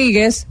Tenchi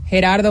Rodríguez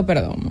Gerardo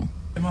Perdomo.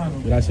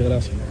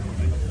 Gracias.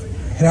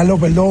 Gerardo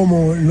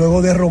Perdomo,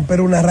 luego de romper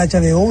una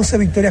racha de 11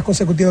 victorias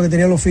consecutivas que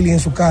tenían los Phillies en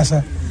su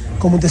casa,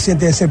 ¿cómo te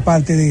sientes de ser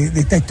parte de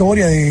esta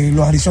historia de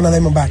los Arizona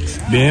Diamondbacks?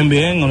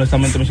 Bien,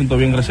 honestamente me siento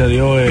bien, gracias a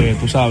Dios.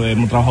 Tú sabes,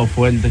 hemos trabajado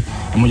fuerte,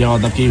 hemos llegado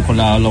hasta aquí con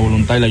la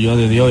voluntad y la ayuda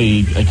de Dios,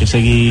 y hay que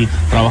seguir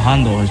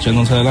trabajando,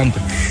 echándose adelante.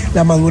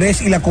 La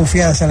madurez y la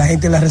confianza, la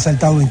gente la ha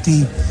resaltado en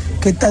ti.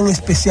 ¿Qué tan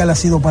especial ha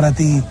sido para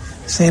ti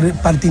ser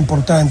parte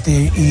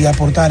importante y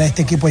aportar a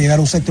este equipo a llegar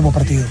a un séptimo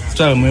partido? O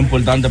sea, es muy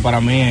importante para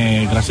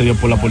mí, gracias a Dios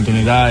por la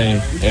oportunidad.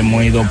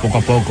 Hemos ido poco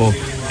a poco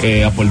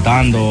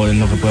aportando en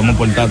lo que podemos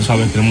aportar. Tú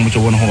sabes, tenemos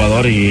muchos buenos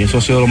jugadores y eso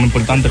ha sido lo más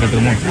importante que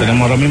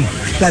tenemos ahora mismo.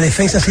 La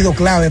defensa ha sido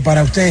clave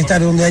para ustedes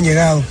estar donde han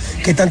llegado.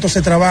 ¿Qué tanto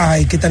se trabaja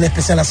y qué tan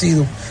especial ha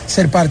sido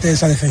ser parte de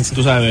esa defensa?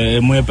 Tú sabes,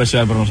 es muy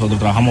especial para nosotros.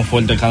 Trabajamos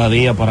fuerte cada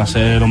día para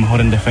hacer lo mejor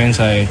en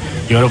defensa.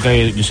 Yo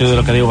soy de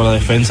lo que digo, que la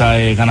defensa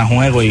gana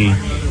juego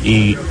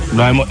y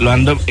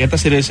esta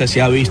serie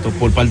se ha visto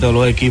por parte de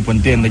los equipos,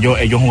 ¿entiendes?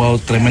 Ellos han jugado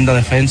tremenda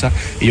defensa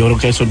y yo creo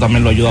que eso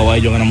también lo ha ayudado a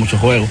ellos a ganar muchos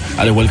juegos,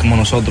 al igual como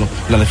nosotros.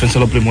 La defensa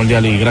es lo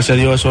primordial y gracias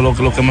a Dios eso es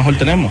lo que mejor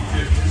tenemos.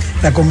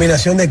 La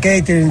combinación de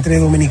Keiter entre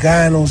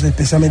dominicanos,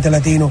 especialmente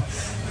latinos,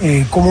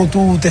 ¿cómo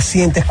tú te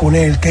sientes con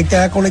él? ¿Qué te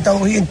ha conectado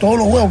hoy en todos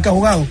los juegos que ha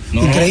jugado?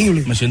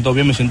 Increíble. Me siento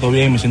bien,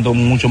 me siento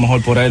mucho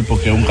mejor por él,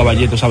 porque un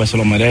caballito, ¿sabes? Se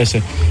lo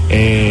merece.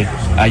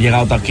 Ha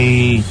llegado hasta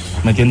aquí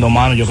metiendo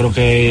manos. Yo creo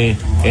que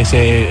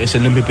ese es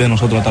el MVP de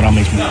nosotros hasta ahora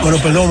mismo. Bueno,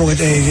 perdón,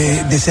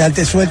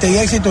 desearte suerte y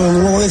éxito en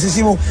un juego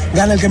decisivo.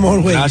 Gana el que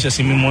mejor juegue. Gracias,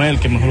 sí mismo el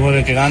que mejor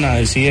juegue que gana,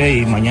 así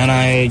es, y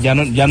mañana ya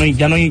no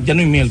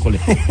hay miércoles.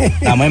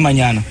 Nada más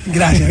mañana.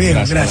 Gracias, bien,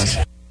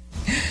 gracias.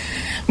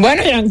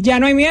 Bueno, ya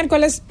no hay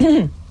miércoles.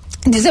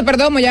 Dice,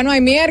 perdón, ya no hay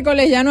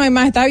miércoles, ya no hay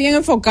más. Está bien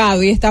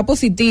enfocado y está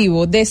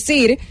positivo.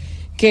 Decir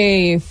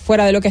que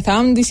fuera de lo que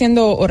estaban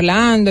diciendo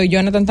Orlando y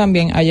Jonathan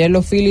también, ayer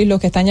los Phillies,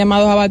 los que están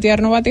llamados a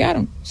batear, no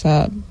batearon. O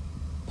sea,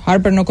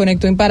 Harper no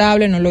conectó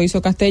imparable, no lo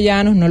hizo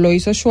Castellanos, no lo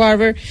hizo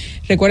Schwarber.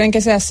 Recuerden que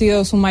esa ha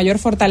sido su mayor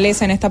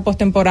fortaleza en esta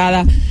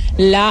postemporada,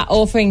 la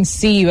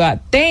ofensiva.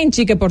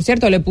 Tenchi, que por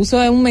cierto le puso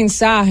un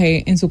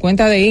mensaje en su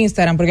cuenta de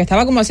Instagram, porque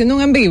estaba como haciendo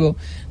un en vivo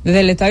desde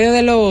el estadio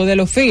de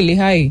los Phillies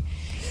ahí.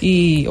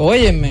 Y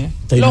óyeme,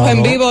 los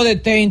en vivo de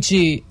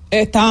Tenchi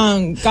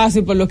están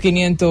casi por los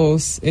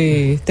 500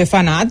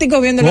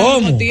 fanáticos viéndolo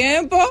al mismo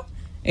tiempo.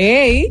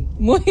 ¡Ey!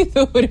 Muy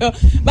duro.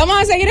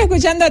 Vamos a seguir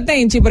escuchando a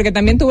Tenchi porque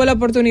también tuve la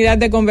oportunidad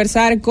de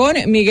conversar con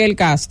Miguel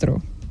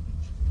Castro.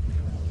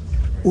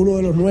 Uno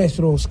de los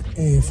nuestros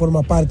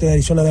forma parte de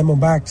Arizona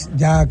Diamondbacks,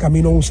 ya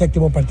camino a un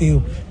séptimo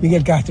partido.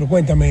 Miguel Castro,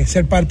 cuéntame,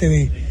 ser parte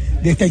de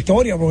esta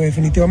historia, porque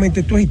definitivamente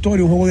esto es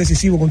historia, un juego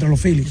decisivo contra los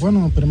Phillies.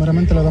 Bueno,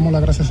 primeramente le damos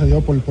las gracias a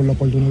Dios por la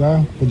oportunidad,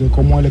 de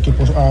cómo el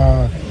equipo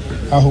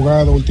ha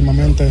jugado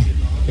últimamente.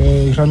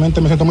 Realmente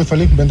me siento muy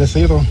feliz,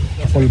 bendecido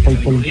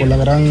por la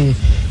gran...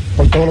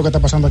 por todo lo que está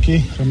pasando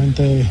aquí.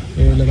 Realmente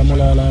le damos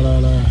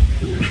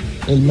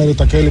el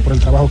mérito a Kelly por el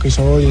trabajo que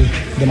hizo hoy,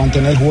 de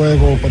mantener el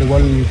juego, por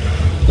igual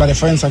la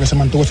defensa que se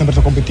mantuvo siempre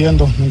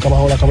compitiendo, nunca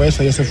bajó la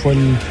cabeza, y ese fue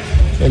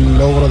el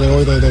logro de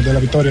hoy de la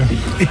victoria.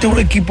 Este es un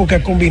equipo que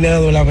ha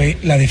combinado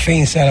la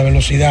defensa, la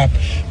velocidad,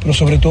 pero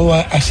sobre todo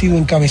ha sido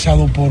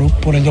encabezado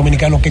por el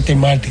dominicano Keiter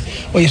Marte.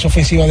 Oye, esa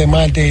ofensiva de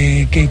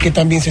Marte, ¿qué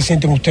también se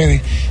sienten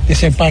ustedes de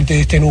ser parte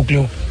de este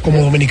núcleo como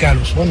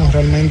dominicanos? Bueno,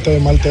 realmente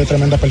Marte es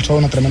tremenda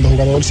persona, tremendo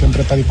jugador,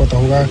 siempre está dispuesto a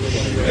jugar,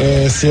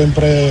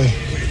 siempre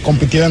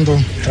compitiendo,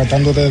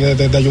 tratando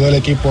de ayudar al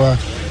equipo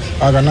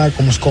a ganar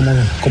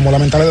como la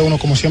mentalidad de uno,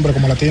 como siempre,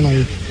 como latino,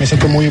 y me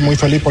siento muy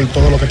feliz por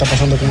todo lo que está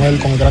pasando con él,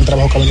 con el gran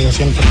trabajo que ha venido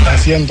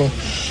haciendo,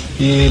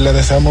 y le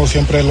deseamos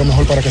siempre lo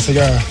mejor para que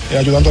siga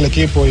ayudando al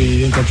equipo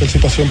y en cualquier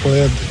situación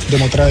poder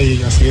demostrar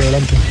y seguir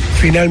adelante.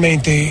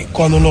 Finalmente,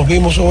 cuando nos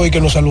vimos hoy, que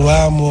nos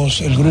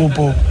saludamos, el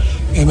grupo,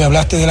 me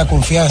hablaste de la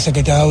confianza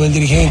que te ha dado el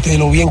dirigente, de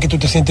lo bien que tú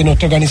te sientes en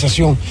nuestra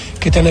organización.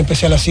 ¿Qué tan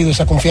especial ha sido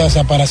esa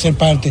confianza para ser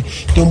parte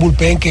de un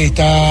bullpen que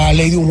está a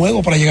ley de un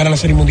juego para llegar a la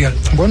Serie Mundial?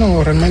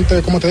 Bueno,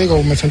 realmente, como te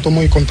digo, me siento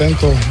muy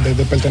contento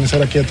de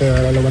pertenecer aquí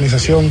a la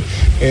organización.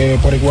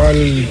 Por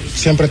igual,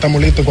 siempre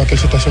estamos listos en cualquier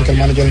situación que el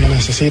manager nos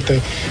necesite.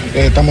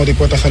 Estamos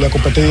dispuestos a salir a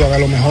competir, a dar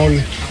lo mejor.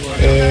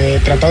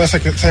 Tratar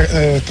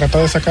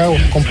de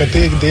sacar,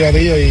 competir día a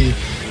día, y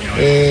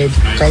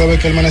cada vez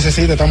que él me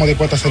necesite estamos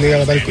dispuestos a salir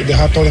a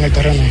dejar todo en el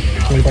terreno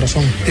con el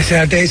corazón.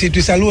 Desearte éxito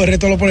y salud, el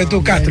reto lo pones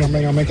tú, Castro.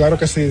 Amén, claro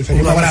que sí,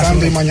 seguimos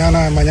avanzando, y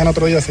mañana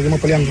otro día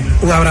seguimos peleando.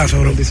 Un abrazo,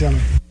 bro. Bendiciones.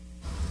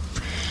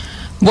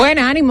 Buen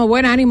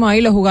ánimo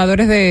ahí los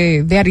jugadores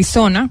de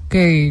Arizona,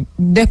 que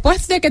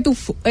después de que tú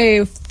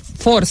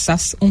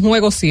forzas un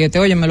juego 7,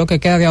 óyeme lo que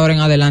queda de ahora en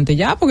adelante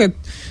ya, porque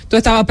tú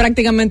estabas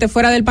prácticamente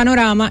fuera del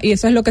panorama, y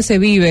eso es lo que se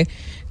vive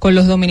con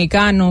los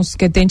dominicanos,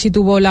 que Tenchi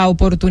tuvo la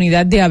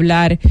oportunidad de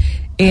hablar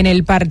en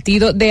el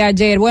partido de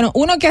ayer. Bueno,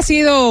 uno que ha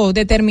sido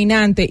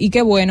determinante, y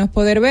qué bueno es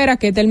poder ver a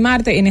Keiter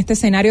Marte en este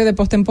escenario de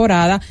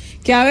postemporada,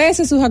 que a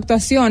veces sus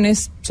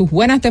actuaciones, sus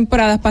buenas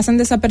temporadas pasan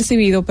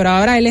desapercibidos, pero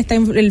ahora él está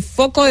en el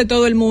foco de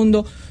todo el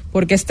mundo,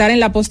 porque estar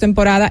en la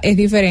postemporada es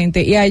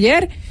diferente. Y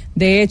ayer,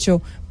 de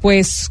hecho,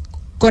 pues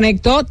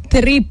conectó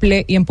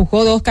triple y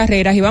empujó 2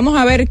 carreras, y vamos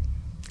a ver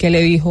que le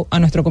dijo a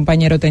nuestro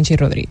compañero Tenchi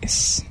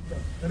Rodríguez.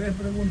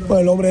 Bueno,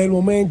 el hombre del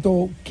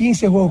momento,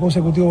 15 juegos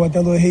consecutivos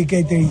bateando de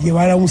Jiquete y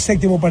llevar a un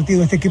séptimo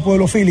partido a este equipo de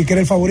los Phillies, que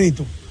era el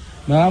favorito.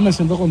 Nada, me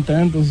siento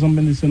contento, son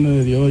bendiciones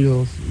de Dios,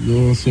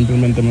 yo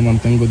simplemente me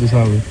mantengo, tú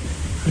sabes,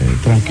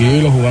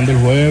 tranquilo, jugando el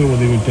juego,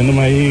 divirtiéndome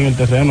ahí en el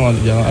terreno,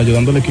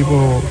 ayudando al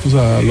equipo, tú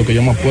sabes, lo que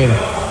yo más puedo.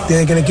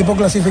 Desde que el equipo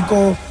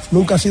clasificó,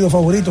 nunca ha sido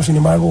favorito, sin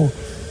embargo,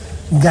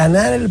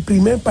 ganar el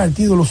primer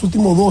partido, los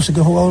últimos 12 que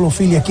han jugado los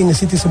Phillies aquí en el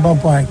Citizen Bank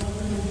Park,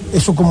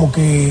 eso como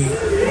que...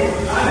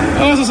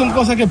 No, esas son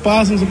cosas que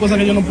pasan, son cosas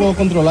que yo no puedo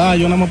controlar,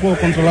 yo nada más puedo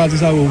controlar, tú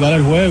sabes, jugar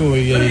el juego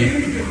y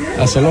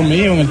hacer lo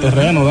mío en el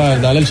terreno,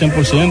 darle el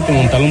 100%,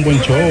 montar un buen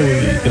show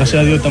y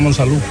gracias a Dios estamos en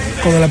salud.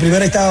 Cuando la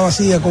primera estaba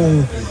vacía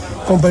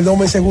con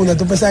perdón en segunda,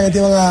 ¿tú pensabas que te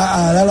iban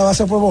a dar la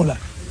base por bola?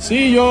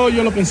 Sí, yo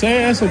lo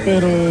pensé eso,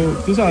 pero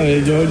tú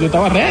sabes, yo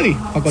estaba ready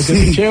a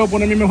cualquier picheo,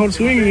 poner mi mejor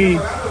swing y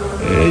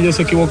ellos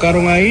se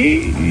equivocaron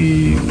ahí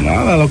y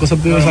nada, la cosa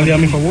pudo salir a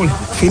mi favor.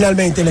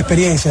 Finalmente la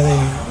experiencia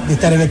de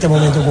estar en este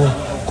momento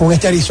con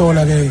este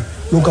Arizona que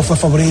nunca fue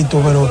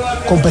favorito, pero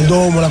con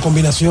Perdomo, la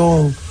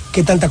combinación,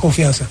 ¿qué tanta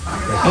confianza?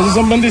 Esas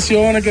son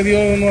bendiciones que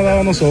Dios nos ha dado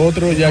a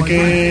nosotros, ya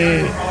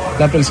que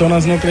las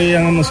personas no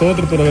creían en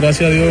nosotros, pero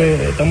gracias a Dios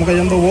estamos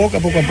cayendo boca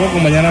poco a poco.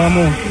 Mañana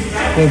vamos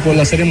por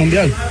la Serie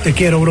Mundial. Te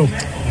quiero, bro.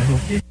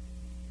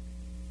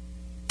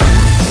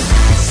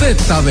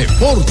 Z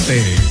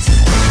Deportes.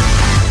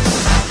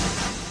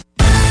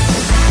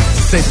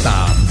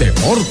 Z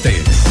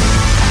Deportes.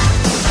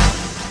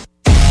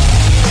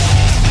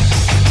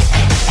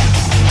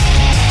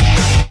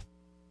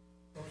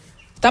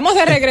 Estamos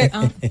de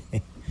regreso.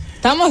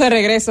 Estamos de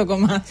regreso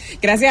con más.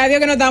 Gracias a Dios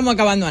que no estamos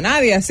acabando a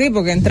nadie así,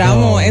 porque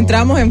entramos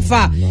en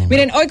fa. No.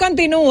 Miren, hoy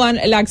continúan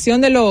la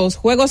acción de los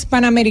Juegos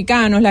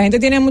Panamericanos. La gente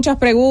tiene muchas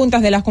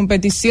preguntas de las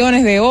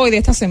competiciones de hoy, de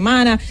esta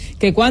semana,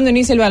 que cuándo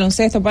inicia el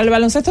baloncesto. Para el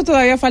baloncesto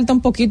todavía falta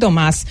un poquito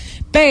más,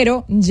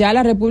 pero ya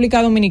la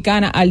República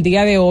Dominicana al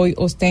día de hoy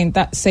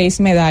ostenta 6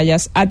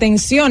 medallas.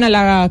 Atención a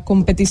la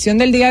competición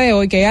del día de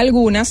hoy, que hay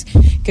algunas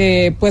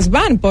que pues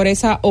van por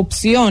esa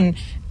opción.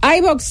 Hay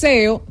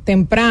boxeo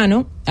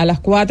temprano, a las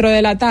 4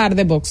 de la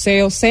tarde,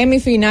 boxeo,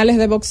 semifinales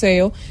de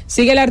boxeo.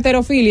 Sigue la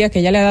halterofilia,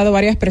 que ya le ha dado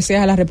varias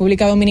preseas a la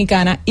República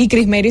Dominicana. Y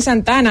Crismeri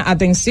Santana,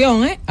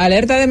 atención,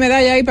 alerta de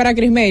medalla ahí para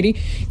Crismeri,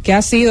 que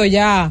ha sido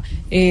ya,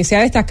 se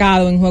ha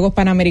destacado en Juegos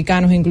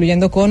Panamericanos,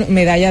 incluyendo con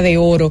medalla de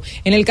oro.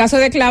 En el caso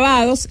de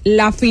clavados,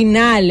 la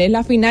final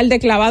de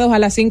clavados a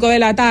las 5 de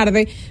la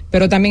tarde,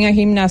 pero también hay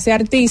gimnasia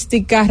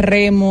artística,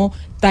 remo,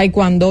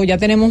 taekwondo. Ya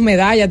tenemos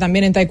medalla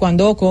también en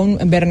taekwondo con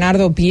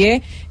Bernardo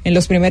Pie en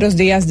los primeros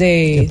días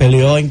de... Que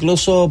peleó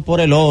incluso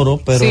por el oro,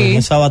 pero sí, en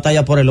esa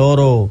batalla por el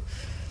oro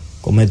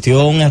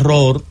cometió un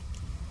error.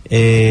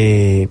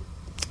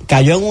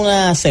 Cayó en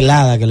una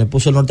celada que le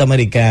puso el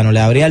norteamericano, le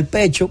abría el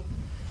pecho,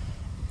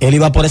 él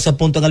iba por ese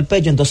punto en el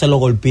pecho, entonces lo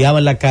golpeaba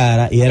en la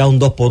cara y era un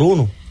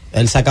 2-1.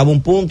 Él sacaba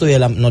un punto y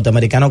el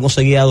norteamericano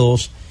conseguía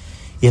 2.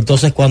 Y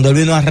entonces cuando él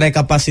vino a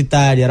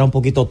recapacitar ya era un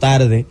poquito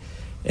tarde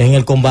en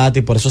el combate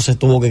y por eso se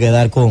tuvo que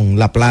quedar con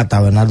la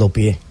plata Bernardo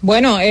Pie.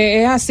 Bueno,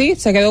 es así,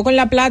 se quedó con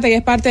la plata y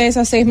es parte de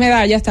esas 6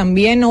 medallas.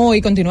 También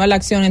hoy continúa la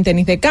acción en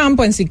tenis de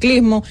campo, en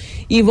ciclismo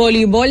y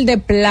voleibol de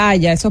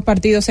playa. Esos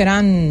partidos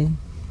serán...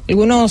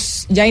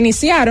 Algunos ya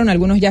iniciaron,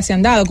 algunos ya se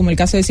han dado, como el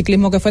caso de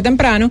ciclismo que fue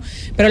temprano,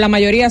 pero la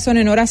mayoría son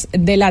en horas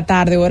de la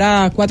tarde,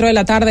 hora 4 de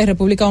la tarde,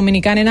 República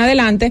Dominicana en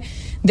adelante.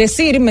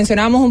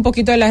 Mencionábamos un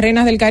poquito de las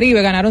Reinas del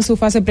Caribe, ganaron su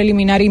fase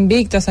preliminar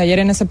invictas ayer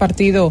en ese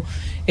partido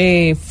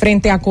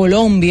frente a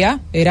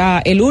Colombia,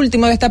 era el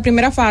último de esta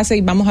primera fase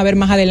y vamos a ver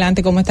más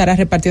adelante cómo estará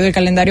repartido el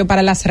calendario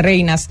para las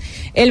reinas.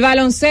 El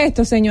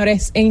baloncesto,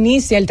 señores,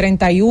 inicia el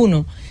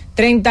 31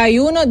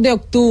 de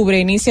octubre,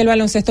 inicia el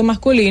baloncesto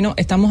masculino.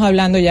 Estamos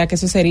hablando ya que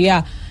eso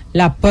sería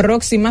la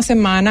próxima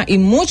semana y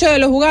muchos de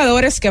los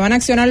jugadores que van a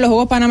accionar los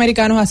Juegos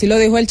Panamericanos, así lo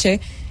dijo el Che,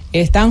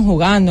 están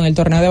jugando en el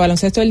torneo de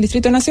baloncesto del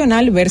Distrito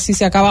Nacional, ver si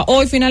se acaba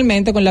hoy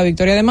finalmente con la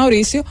victoria de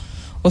Mauricio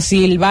o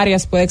si el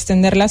Varias puede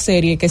extender la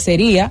serie, que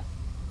sería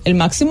el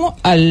máximo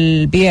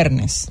al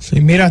viernes.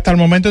 Sí, mira, hasta el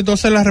momento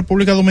entonces la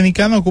República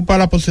Dominicana ocupa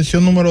la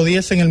posición número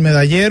 10 en el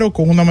medallero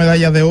con una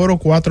medalla de oro,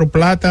 4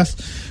 platas,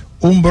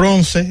 un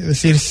bronce, es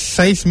decir,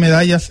 6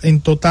 medallas en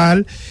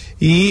total,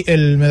 y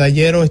el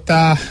medallero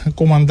está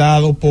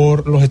comandado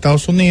por los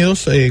Estados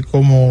Unidos,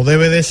 como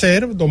debe de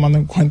ser, tomando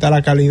en cuenta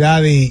la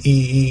calidad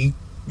y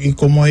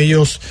cómo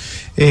ellos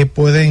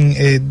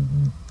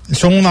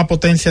son una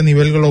potencia a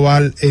nivel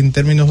global en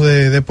términos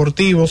de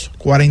deportivos.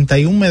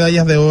 41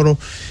 medallas de oro,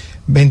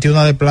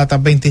 21 de plata,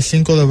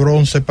 25 de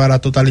bronce, para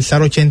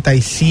totalizar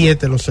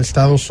 87 los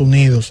Estados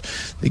Unidos.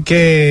 Y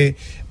que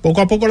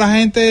poco a poco la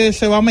gente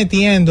se va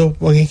metiendo,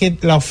 porque es que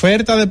la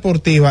oferta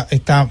deportiva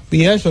está,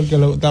 pienso que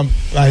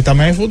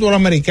también hay fútbol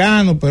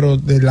americano, pero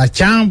de la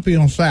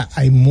Champions, o sea,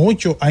 hay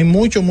mucho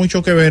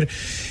que ver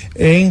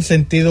en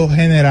sentido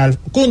general.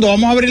 Cundo,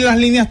 vamos a abrir las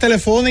líneas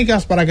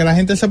telefónicas para que la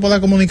gente se pueda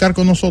comunicar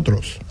con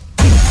nosotros.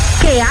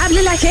 Que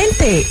hable la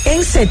gente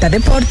en Z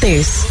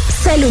Deportes.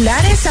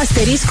 Celulares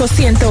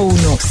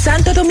 *101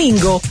 Santo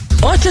Domingo,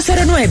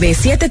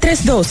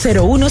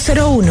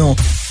 809-732-0101.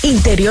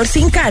 Interior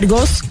sin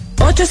cargos,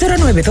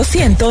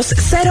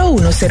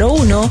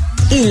 809-200-0101.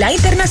 Y la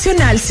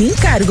internacional sin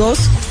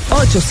cargos,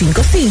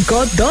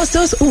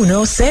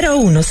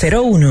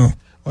 855-221-0101.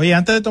 Oye,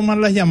 antes de tomar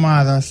las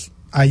llamadas,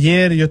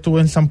 ayer yo estuve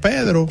en San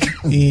Pedro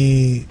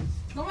y...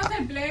 ¿Cómo es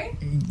el play?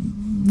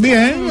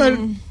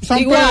 Bien, San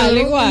Pedro,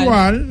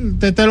 igual.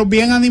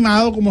 Bien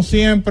animado como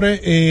siempre.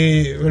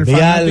 El vi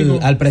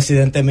al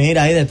presidente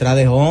Mira ahí detrás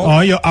de Home.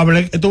 No, yo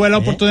tuve la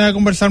oportunidad de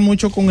conversar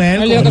mucho con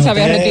él. Dijo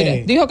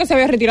que se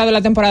había retirado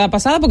la temporada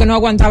pasada porque no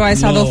aguantaba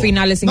esas dos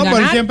finales sin ganar. No,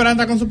 pero él siempre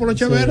anda con su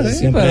poloche verde.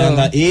 Siempre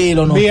anda. Y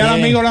vi al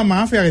amigo La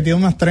Mafia que tiene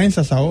unas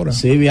trenzas ahora.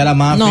 Sí, vi a La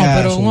Mafia. No,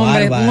 pero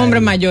un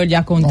hombre mayor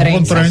ya con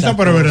trenzas. Con trenzas,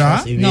 pero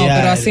verdad. No,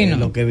 pero así no.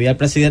 Lo que vi al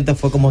presidente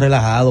fue como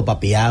relajado,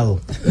 papeado.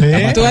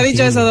 Tú has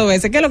dicho eso 2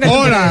 veces. ¿Qué es lo que tú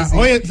quieres decir?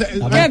 Oye,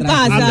 ¿qué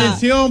pasa?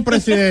 Atención,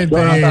 presidente.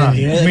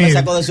 Me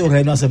sacó de su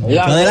reino hace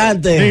mucho.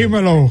 Adelante.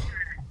 Dímelo.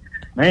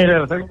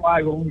 Mire,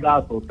 tengo un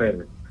dato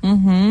ustedes.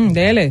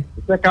 Dele.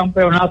 Este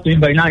campeonato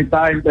invernal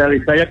está entre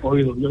Licey y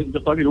Escogido. Yo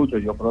estoy aguilucho,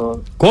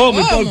 pero... ¿Cómo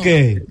y por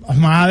qué?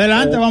 Más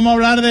adelante vamos a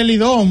hablar del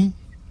Lidón.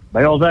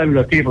 Veo débil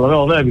el equipo,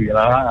 veo débil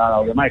a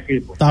los demás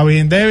equipos. Está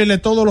bien,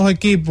 débiles todos los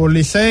equipos.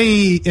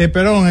 Licey,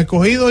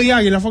 Escogido y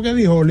Águila, ¿fue que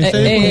dijo?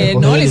 Licey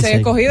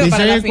Escogido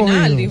para la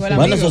final, dijo el amigo.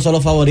 Bueno, esos son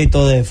los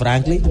favoritos de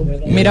Franklin.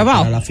 Mira,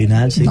 va. Para la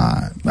final, sí.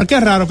 Qué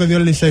raro que dio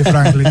el Licey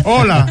Franklin.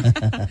 Hola.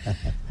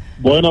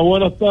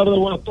 Buenas tardes,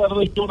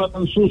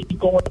 Jonathan Susi,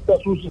 ¿cómo está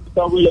Susi?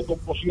 Está bien,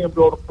 como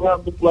siempre,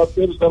 Orlando, un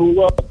placer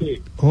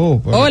saludarte.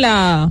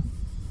 Hola.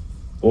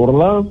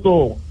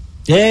 Orlando.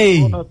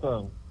 Hey.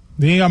 Jonathan.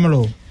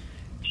 Dígamelo.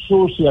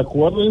 Susi,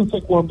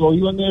 acuérdense cuando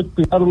iban a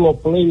empezar los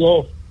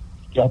playoffs,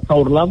 que hasta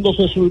Orlando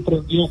se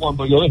sorprendió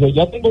cuando yo dije,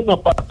 ya tengo una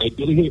parte,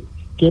 yo dije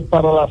que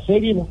para la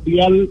Serie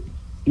Mundial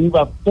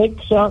iba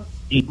Texas,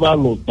 iba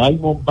los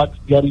Diamondbacks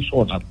de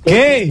Arizona.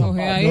 ¿Qué?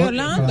 Coge ahí,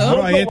 Orlando.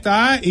 Claro, ahí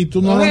está, y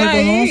tú no lo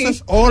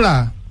reconoces.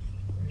 Hola.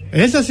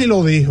 Ese sí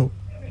lo dijo.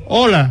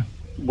 Hola.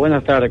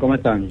 Buenas tardes, ¿cómo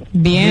están?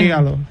 Bien.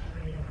 Dígalo.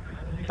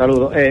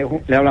 Saludos,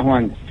 le habla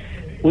Juan.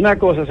 Una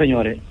cosa,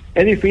 señores,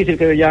 es difícil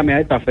que yo llame a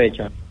esta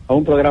fecha a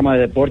un programa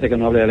de deporte que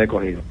no hable del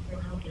Escogido.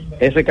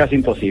 Eso es casi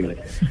imposible.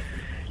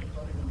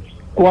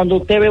 Cuando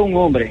usted ve a un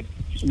hombre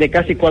de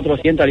casi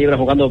 400 libras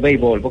jugando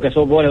béisbol, porque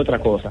softball es otra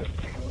cosa,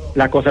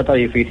 la cosa está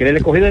difícil. El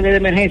Escogido es de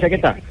emergencia, ¿qué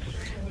tal?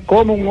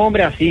 ¿Cómo un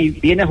hombre así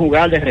viene a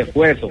jugar de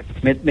refuerzo?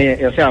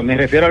 Me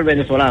refiero al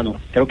venezolano,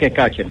 creo que es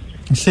catcher.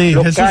 Sí,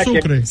 los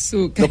Sucre.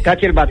 Los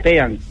catchers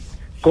batean,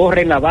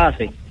 corren la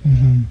base.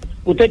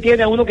 Usted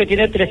tiene a uno que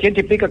tiene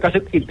 300 y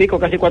pico,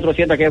 casi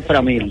 400, que es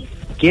Framil.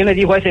 ¿Quién le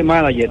dijo a ese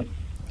manager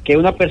que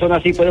una persona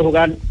así puede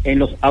jugar en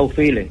los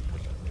outfields?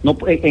 No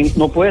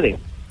puede.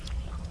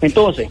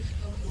 Entonces,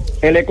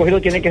 el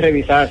Escogido tiene que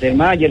revisarse, el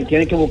manager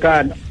tiene que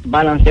buscar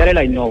balancear el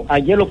line-up.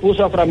 Ayer lo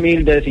puso a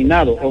Framil de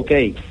designado, ok,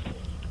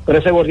 pero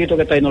ese gordito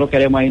que está ahí no lo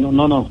queremos ahí,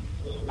 no.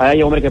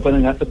 Hay hombres que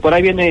pueden... Por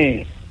ahí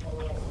viene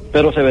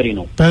Pedro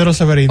Severino.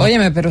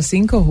 Óyeme, pero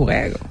 5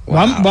 juegos.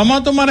 Wow. Vamos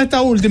a tomar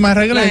esta última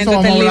regreso,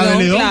 vamos a hablar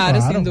de Lidón.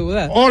 Claro, sin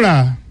duda.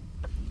 Hola.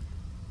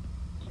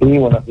 Sí,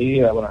 buenos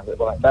días, buenas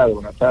tardes.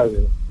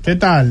 ¿Qué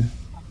tal?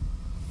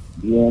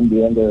 Bien,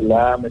 de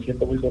verdad, me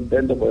siento muy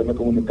contento de poderme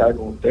comunicar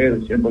con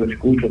ustedes, siempre lo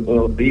escucho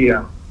todos los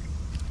días.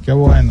 Qué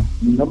bueno.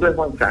 Mi nombre es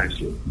Juan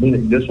Cancio.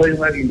 Miren, yo soy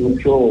un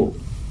aguilucho,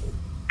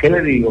 ¿qué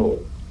le digo?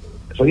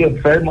 Soy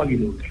enfermo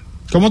aguilucho.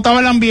 ¿Cómo estaba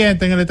el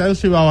ambiente en el Estadio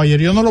Cibao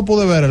ayer? Yo no lo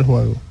pude ver el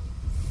juego.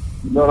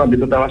 No, el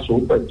ambiente estaba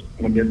súper,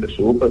 un ambiente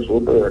súper,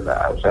 de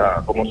verdad. O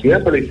sea, como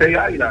siempre, Licey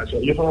Águila,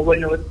 ellos son los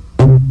dueños de...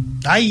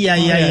 Ay.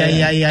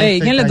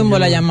 ¿Quién le tumbó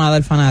la llamada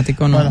al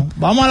fanático? No. Bueno,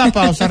 vamos a la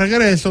pausa,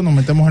 regreso, nos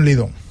metemos en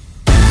Lidón.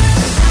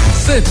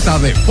 Z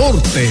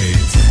Deportes.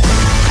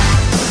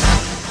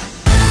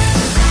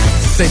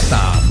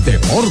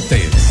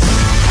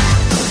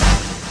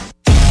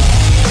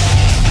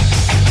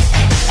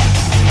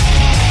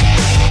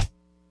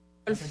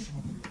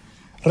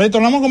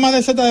 Retornamos con más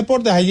de Z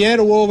Deportes. Ayer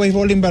hubo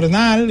béisbol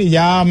invernal y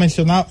ya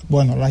mencionaba,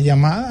 bueno, las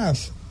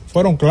llamadas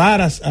fueron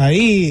claras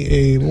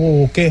ahí,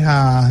 hubo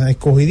quejas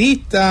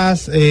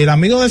escogidistas, el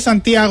amigo de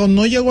Santiago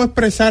no llegó a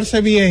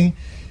expresarse bien,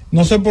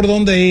 no sé por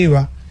dónde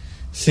iba,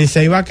 si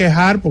se iba a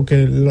quejar porque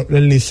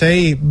el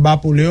Licey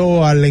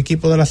vapuleó al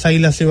equipo de las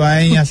Águilas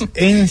Cibaeñas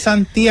en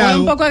Santiago. Fue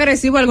un poco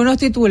agresivo, algunos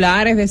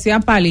titulares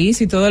decían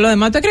paliza y todo lo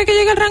demás. ¿Usted cree que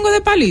llega al rango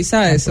de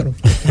paliza eso?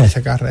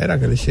 Esa carrera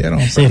que le hicieron.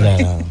 Sí,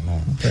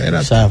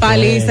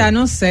 paliza,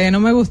 no sé,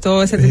 no me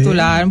gustó ese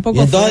titular, un poco.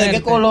 ¿Y entonces fuerte.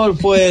 de qué color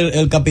fue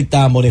el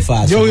capitán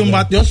Bonifacio? Yo vi un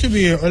bate, yo sí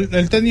vi,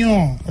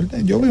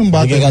 yo vi un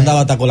bate. Que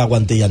andaba hasta con la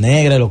guantilla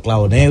negra, los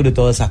clavos negros y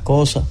todas esas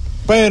cosas.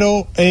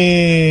 Pero,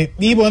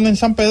 y bueno, en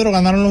San Pedro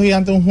ganaron los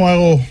Gigantes un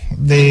juego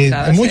de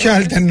muchas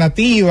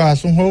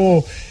alternativas, un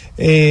juego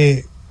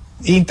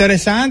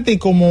interesante y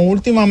como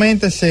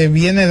últimamente se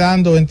viene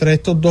dando entre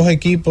estos dos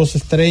equipos,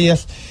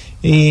 Estrellas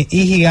y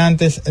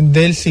Gigantes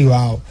del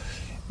Cibao.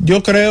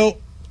 Yo creo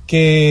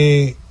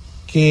que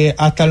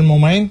hasta el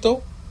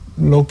momento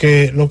lo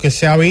que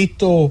se ha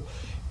visto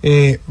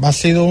Ha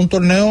sido un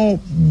torneo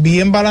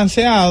bien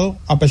balanceado,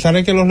 a pesar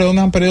de que los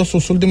Leones han perdido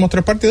sus últimos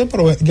 3 partidos,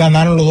 pero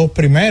ganaron los 2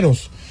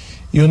 primeros.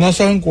 Y uno de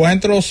esos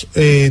encuentros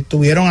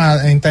tuvieron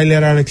en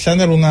Tyler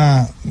Alexander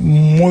una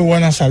muy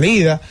buena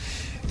salida.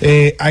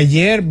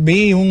 Ayer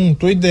vi un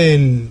tuit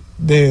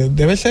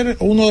debe ser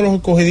uno de los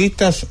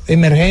escogidistas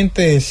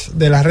emergentes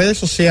de las redes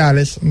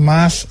sociales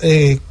más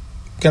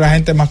que la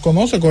gente más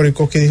conoce,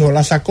 Corico, que dijo,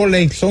 la sacó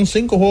Lake, son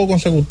 5 juegos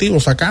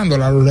consecutivos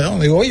sacándola a los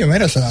Leones. Digo, oye,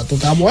 mira, tú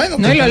estás bueno.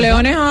 No, y los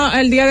Leones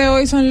el día de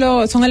hoy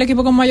son el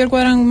equipo con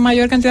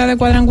mayor cantidad de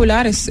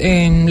cuadrangulares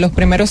en los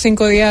primeros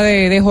 5 días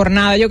de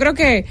jornada. Yo creo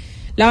que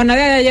la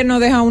jornada de ayer nos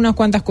deja unas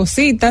cuantas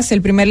cositas.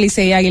 El primer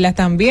Licey Águilas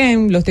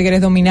también. Los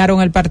Tigres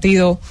dominaron el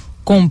partido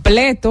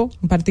completo,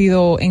 un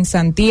partido en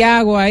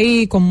Santiago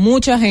ahí, con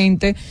mucha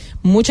gente,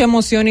 mucha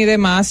emoción y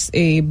demás.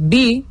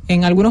 Vi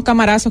en algunos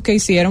camarazos que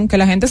hicieron que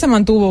la gente se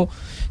mantuvo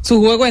su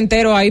juego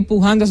entero ahí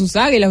pujando a sus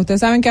Águilas.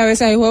 Ustedes saben que a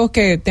veces hay juegos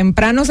que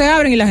temprano se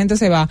abren y la gente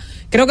se va.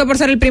 Creo que por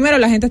ser el primero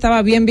la gente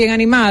estaba bien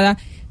animada.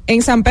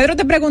 En San Pedro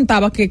te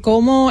preguntaba que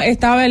cómo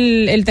estaba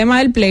el tema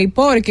del play,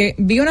 porque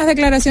vi unas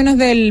declaraciones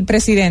del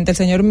presidente, el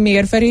señor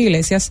Miguel Ferri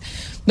Iglesias,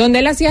 donde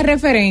él hacía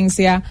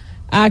referencia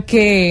a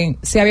que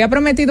se había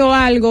prometido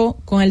algo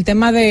con el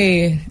tema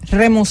de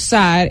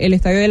remozar el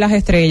Estadio de las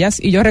Estrellas,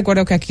 y yo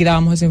recuerdo que aquí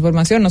dábamos esa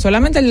información, no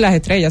solamente el de las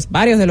Estrellas,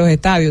 varios de los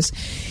estadios,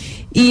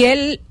 y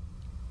él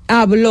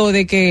habló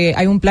de que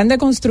hay un plan de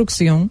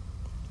construcción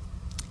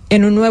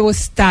en un nuevo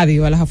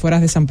estadio a las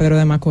afueras de San Pedro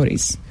de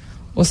Macorís.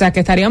 O sea, que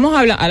estaríamos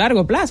a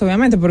largo plazo,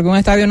 obviamente, porque un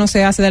estadio no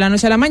se hace de la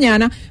noche a la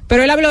mañana,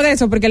 pero él habló de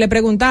eso porque le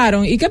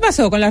preguntaron, ¿y qué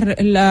pasó con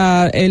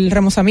el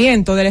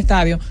remozamiento del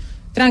estadio?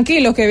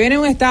 Tranquilos, que viene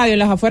un estadio en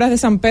las afueras de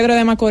San Pedro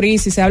de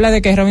Macorís y se habla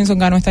de que Robinson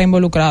Cano está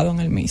involucrado en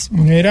el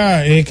mismo.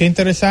 Mira, qué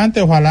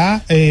interesante,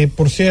 ojalá,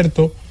 por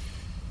cierto,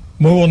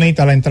 muy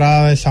bonita la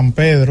entrada de San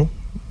Pedro.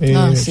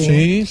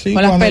 Sí.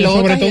 Con las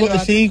pelotas. Sobre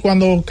todo, sí,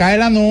 cuando cae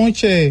la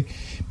noche,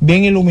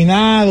 bien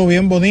iluminado,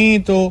 bien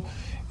bonito.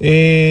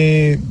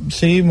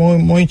 Sí,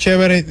 muy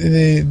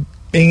chévere.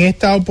 En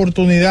esta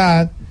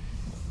oportunidad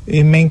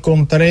me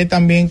encontré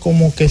también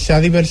como que se ha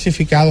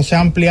diversificado, se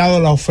ha ampliado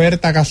la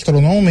oferta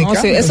gastronómica. Oh,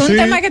 sí. Es un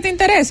tema que te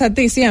interesa a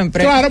ti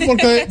siempre. Claro,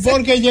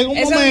 porque llega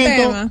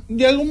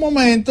un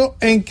momento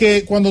en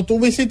que cuando tú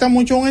visitas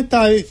mucho un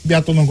estadio,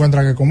 ya tú no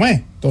encuentras qué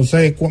comer.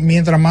 Entonces,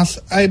 mientras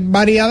más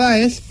variada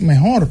es,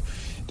 mejor.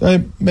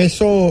 Entonces,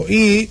 eso,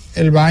 y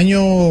el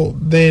baño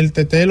del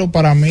Tetelo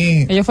para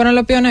mí... Ellos fueron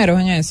los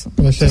pioneros en eso.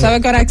 Tú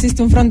sabes que ahora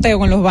existe un fronteo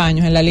con los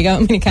baños en la Liga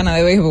Dominicana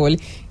de Béisbol,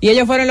 y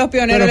ellos fueron los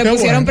pioneros, le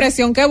pusieron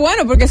presión. Qué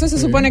bueno, porque eso se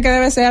supone que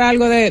debe ser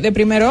algo de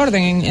primer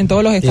orden en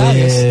todos los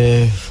estadios.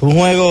 Fue un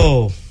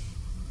juego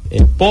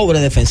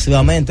pobre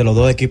defensivamente, los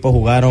dos equipos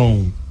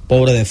jugaron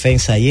pobre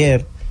defensa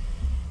ayer.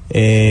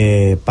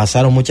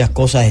 Pasaron muchas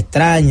cosas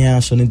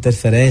extrañas, una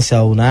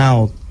interferencia, un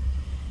out.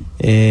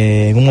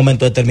 En un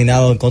momento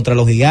determinado en contra de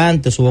los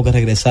Gigantes hubo que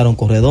regresar a un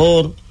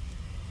corredor,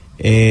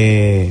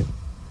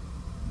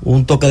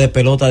 un toque de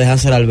pelota de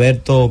Hansel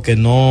Alberto que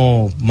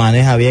no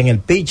maneja bien el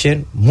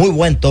pitcher, muy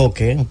buen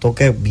toque, un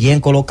toque bien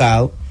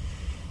colocado,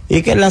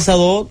 y que el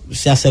lanzador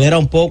se acelera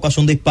un poco, hace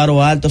un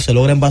disparo alto, se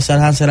logra envasar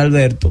Hansel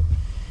Alberto,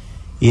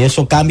 y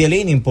eso cambia el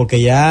inning, porque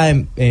ya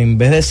en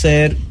vez de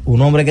ser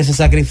un hombre que se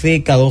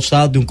sacrifica 2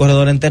 outs de un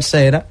corredor en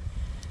tercera,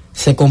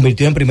 se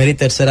convirtió en primera y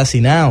tercera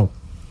sin out,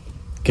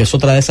 que es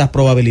otra de esas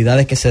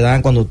probabilidades que se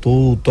dan cuando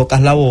tú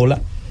tocas la bola.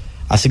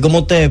 Así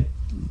como te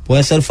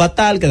puede ser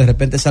fatal que de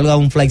repente salga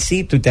un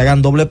flycito y te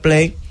hagan doble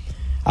play,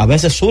 a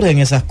veces surgen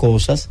esas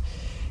cosas.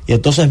 Y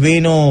entonces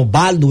vino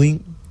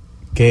Baldwin,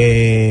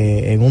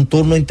 que en un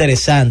turno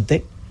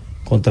interesante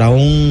contra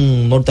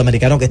un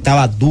norteamericano que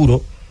estaba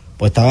duro,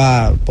 pues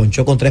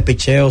ponchó con 3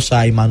 picheos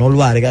a Imanol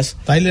Vargas,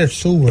 Tyler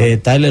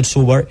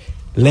Subar,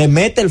 le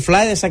mete el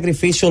fly de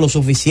sacrificio lo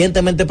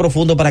suficientemente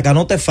profundo para que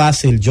anote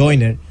fácil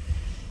Joyner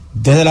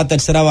desde la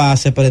tercera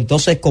base, pero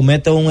entonces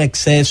comete un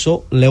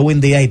exceso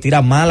Lewin Díaz y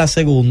tira mal a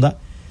segunda.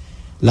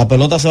 La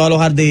pelota se va a los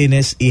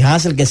jardines, y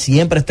Hansel, que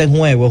siempre está en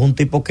juego, es un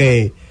tipo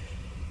que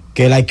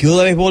el IQ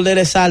de béisbol de él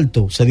es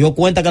alto. Se dio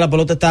cuenta que la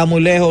pelota estaba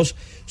muy lejos,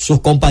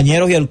 sus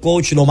compañeros y el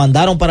coach lo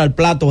mandaron para el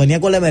plato,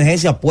 venía con la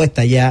emergencia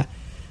puesta ya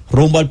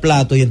rumbo al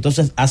plato, y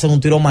entonces hacen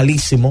un tiro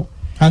malísimo.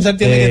 Hansel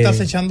tiene que estar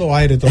echando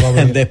aire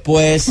todavía.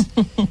 Después,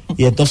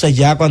 y entonces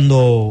ya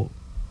cuando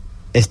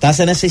estás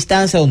en esa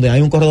instancia donde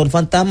hay un corredor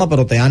fantasma,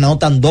 pero te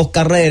anotan 2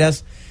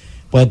 carreras,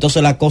 pues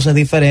entonces la cosa es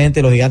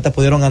diferente. Los Gigantes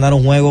pudieron ganar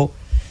un juego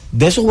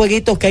de esos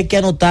jueguitos que hay que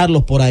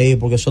anotarlos por ahí,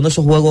 porque son de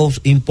esos juegos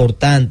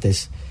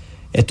importantes.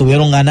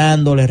 Estuvieron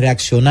ganando, les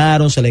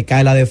reaccionaron, se les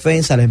cae la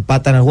defensa, les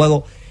empatan el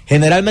juego.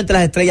 Generalmente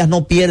las Estrellas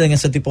no pierden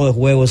ese tipo de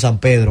juego en San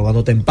Pedro,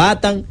 cuando te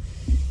empatan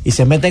y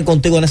se meten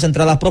contigo en esas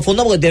entradas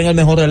profundas, porque tienen el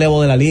mejor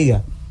relevo de la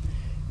liga.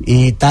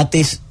 Y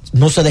Tatis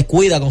no se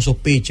descuida con sus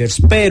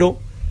pitchers, pero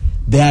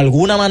de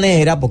alguna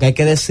manera, porque hay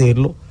que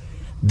decirlo,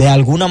 de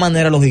alguna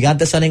manera los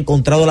Gigantes han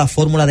encontrado la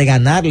fórmula de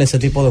ganarle ese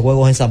tipo de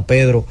juegos en San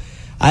Pedro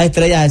a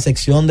estrellas, a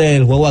excepción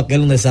del juego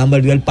aquel donde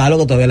Samber dio el palo,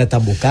 que todavía le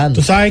están buscando.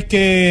 Tú sabes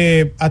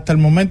que hasta el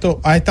momento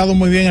ha estado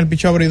muy bien el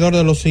picheo abridor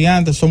de los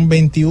Gigantes, son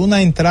 21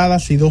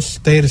 entradas y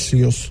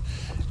 2/3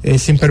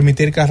 sin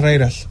permitir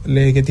carreras,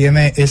 que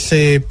tiene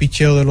ese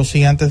picheo de los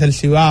Gigantes del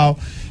Cibao.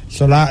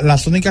 Son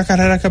las únicas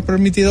carreras que ha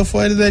permitido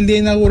fue el del día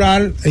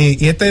inaugural,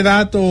 y este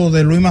dato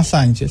de Luisma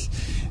Sánchez,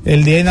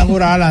 el día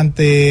inaugural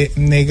ante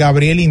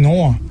Gabriel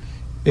Hinoa.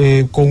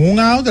 Con un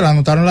out le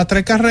anotaron las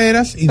 3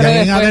 carreras y de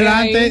ahí en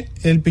adelante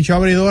el picheo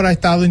abridor ha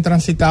estado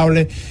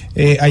intransitable.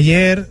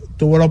 Ayer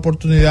tuvo la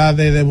oportunidad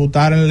de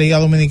debutar en la Liga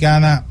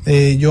Dominicana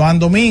Joan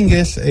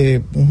Domínguez,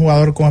 un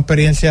jugador con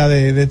experiencia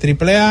de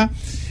AAA.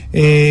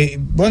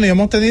 Bueno, y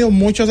hemos tenido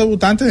muchos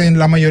debutantes en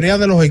la mayoría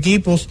de los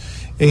equipos.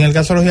 En el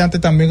caso de los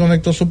Gigantes también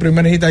conectó su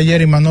primer hit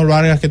ayer, y Manuel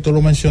Vargas, que tú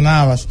lo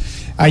mencionabas.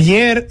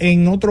 Ayer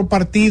en otro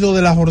partido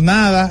de la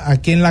jornada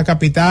aquí en la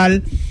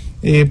capital,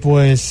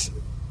 pues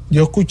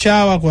yo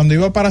escuchaba, cuando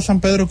iba para San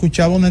Pedro,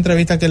 escuchaba una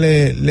entrevista que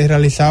le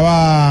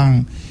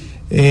realizaban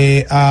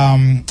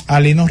a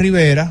Lino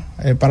Rivera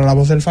para La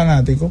Voz del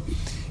Fanático,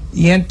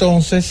 y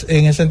entonces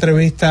en esa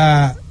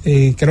entrevista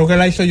creo que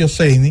la hizo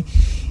Yoseini,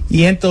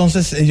 y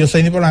entonces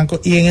Yoseini Polanco,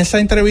 y en esa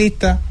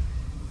entrevista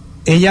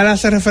ella le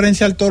hace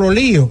referencia al Toro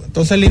Lío.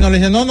 Entonces Lino le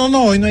dice, no,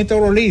 hoy no hay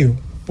Toro Lío,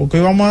 porque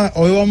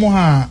hoy vamos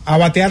a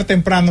batear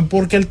temprano,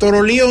 porque el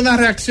Toro Lío es una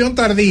reacción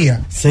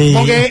tardía. Sí.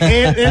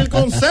 Porque el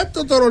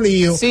concepto Toro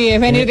Lío es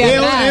venir de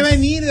atrás. Es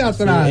venir de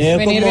atrás. Sí, es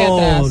venir como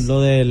de atrás.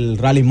 Lo del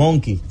Rally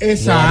Monkey.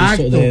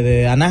 Exacto.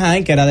 De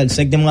Anaheim, que era del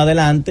séptimo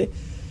adelante.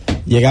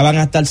 Llegaban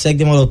hasta el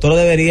séptimo. Los Toros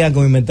deberían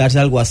como inventarse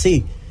algo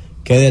así,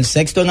 que del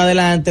sexto en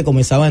adelante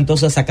comenzaban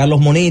entonces a sacar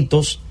los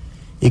monitos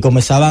y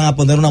comenzaban a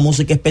poner una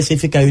música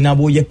específica y una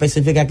bulla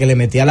específica que le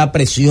metía la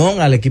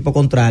presión al equipo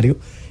contrario,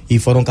 y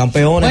fueron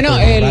campeones. Bueno,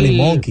 Rally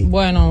Monkey.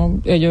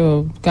 Bueno,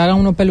 ellos que hagan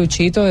unos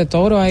peluchitos de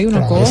toro ahí,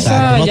 una cosa.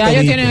 Exacto, ya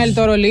ellos tienen el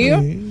Toro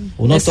Lío. Sí.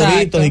 Unos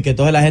toritos, y que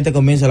toda la gente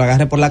comience, lo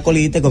agarre por la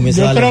colita y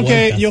comience a darle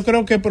vueltas. Yo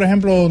creo que, por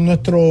ejemplo,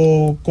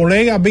 nuestro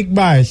colega Big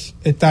Baez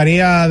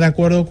estaría de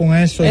acuerdo con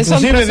eso.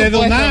 Inclusive de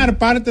donar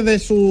parte de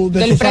su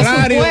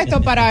salario.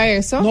 Presupuesto para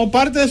eso. No,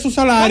 parte de su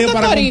salario.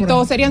 ¿Cuántos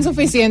toritos serían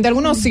suficientes?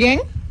 ¿Algunos 100?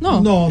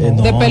 No.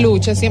 De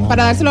peluche,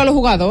 para dárselo a los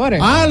jugadores.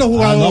 Los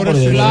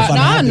jugadores.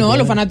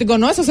 Los fanáticos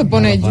no, eso se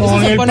pone en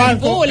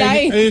pool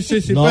ahí.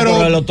 Sí,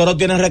 pero los Toros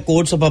tienen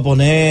recursos para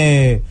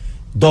poner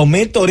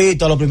 2,000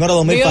 toritos a los primeros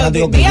 2,000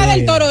 fanáticos. Día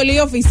del Toro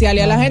Lío oficial,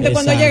 y a la gente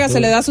cuando llega se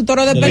le da su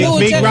toro de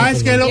peluche. Big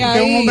Rice, que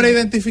un hombre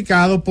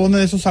identificado pone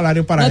de su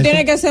salario para eso. No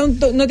tiene que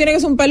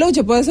ser un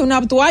peluche, puede ser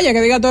una toalla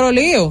que diga Toro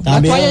Lío.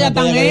 Las toallas ya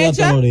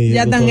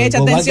están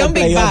hechas. Atención,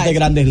 Big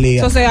Rice.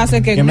 Eso se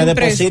hace que me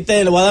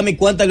deposite, le voy a dar mi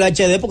cuenta el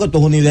HD, porque esto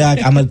es una idea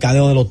a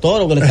mercadeo de los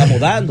toros que le estamos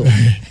dando.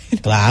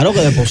 Claro que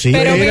deposite.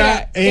 Pero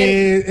mira,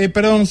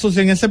 perdón, Susi,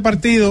 en ese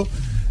partido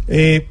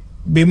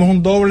vimos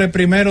un doble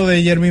primero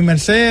de Jeremy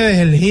Mercedes,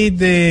 el hit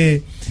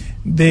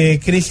de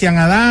Cristian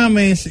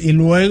Adames, y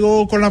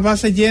luego con las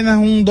bases llenas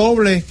un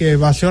doble que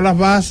vació las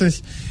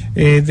bases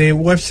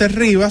Webster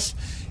Rivas,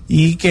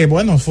 y que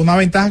bueno, fue una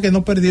ventaja que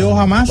no perdió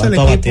jamás el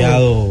equipo.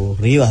 Bateado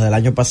Rivas del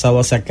año pasado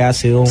hacia acá, ha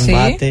sido un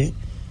bate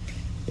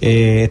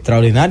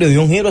extraordinario,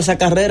 dio un giro a esa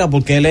carrera,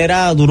 porque él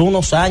duró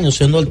unos años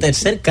siendo el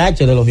tercer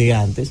catcher de los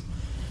Gigantes.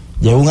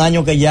 Lleva un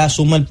año que ya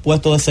asume el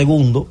puesto de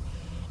segundo.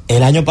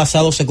 El año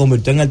pasado se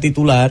convirtió en el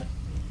titular,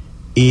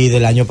 y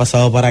del año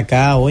pasado para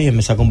acá,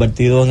 se ha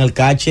convertido en el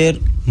catcher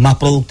más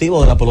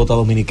productivo de la pelota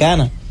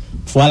dominicana.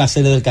 Fue a la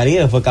Serie del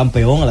Caribe, fue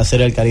campeón a la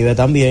Serie del Caribe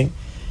también.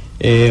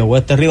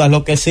 Webster Rivas.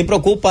 Lo que sí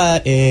preocupa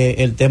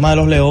el tema de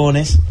los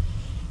Leones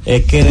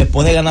es que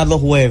después de ganar 2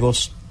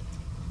 juegos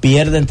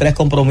pierden 3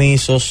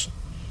 compromisos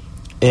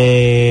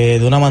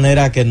de una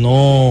manera que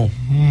no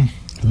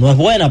es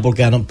buena,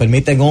 porque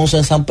permiten 11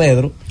 en San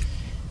Pedro.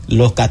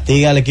 Los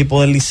castiga el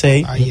equipo del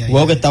Licey,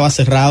 juego que estaba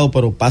cerrado,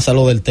 pero pasa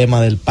lo del tema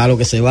del palo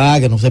que se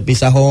va, que no se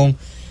pisajón.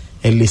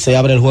 El Licey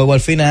abre el juego al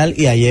final,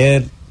 y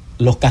ayer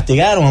los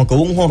castigaron, aunque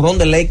hubo un jonrón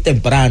de ley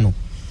temprano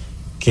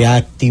que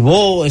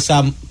activó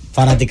esa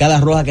fanaticada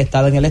roja que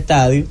estaba en el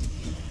estadio,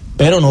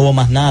 pero no hubo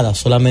más nada,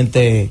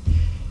 solamente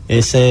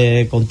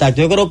ese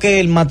contacto. Yo creo que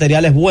el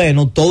material es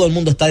bueno, todo el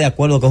mundo está de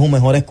acuerdo que es un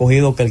mejor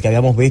escogido que el que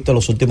habíamos visto en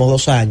los últimos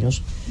 2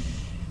 años,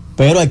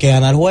 pero hay que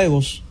ganar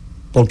juegos,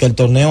 porque el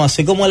torneo,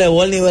 así como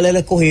elevó el nivel del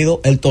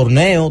escogido, el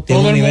torneo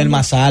tiene un nivel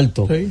más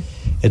alto. Sí.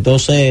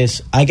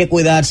 Entonces hay que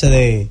cuidarse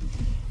de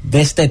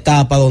esta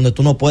etapa donde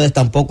tú no puedes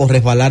tampoco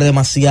resbalar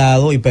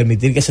demasiado y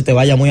permitir que se te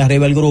vaya muy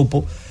arriba el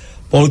grupo,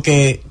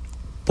 porque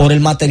por el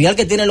material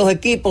que tienen los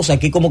equipos,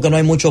 aquí como que no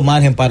hay mucho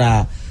margen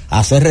para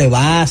hacer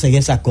rebases y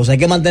esas cosas. Hay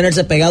que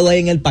mantenerse pegado ahí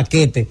en el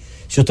paquete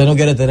si usted no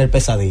quiere tener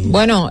pesadillas.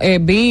 Bueno,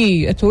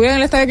 estuve en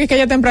el estadio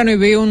Quisqueya temprano y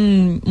vi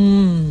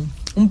un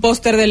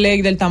póster de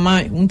Lake del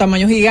un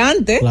tamaño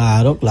gigante.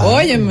 Claro.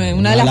 Óyeme,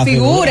 una de las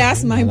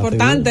figuras más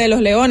importantes de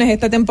los Leones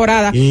esta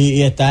temporada.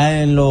 Y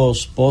está en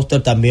los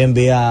pósters también,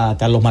 vi a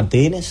Carlos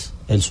Martínez,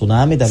 el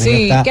Tsunami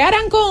también está. ¿Qué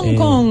harán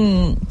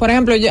con por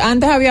ejemplo,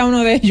 antes había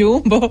uno de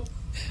Jumbo,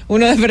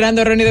 Uno de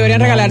Fernando Ronnie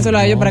deberían regalárselo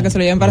a ellos para que se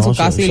lo lleven para su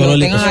casa y lo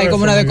tengan ahí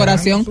como una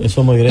decoración.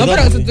 Eso es muy grande.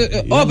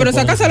 Pero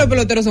esa casa los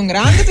peloteros son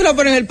grandes, tú lo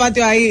pones en el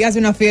patio ahí y hace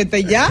una fiesta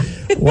y ya.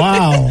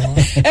 Wow.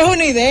 Es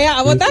una idea,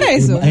 a votar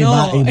eso.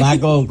 No.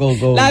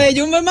 La de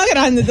Jumbo es más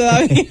grande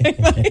todavía.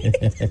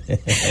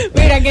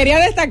 Mira, quería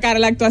destacar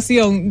la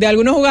actuación de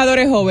algunos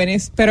jugadores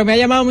jóvenes, pero me ha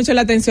llamado mucho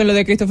la atención lo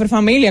de Christopher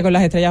Familia con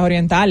las Estrellas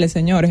Orientales,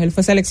 señores. Él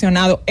fue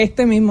seleccionado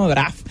este mismo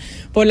draft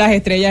por las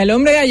Estrellas. El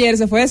hombre de ayer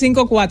se fue de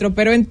 5-4,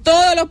 pero en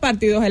todos los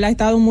partidos él ha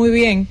estado muy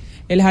bien.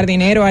 El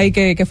jardinero ahí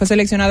que fue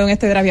seleccionado en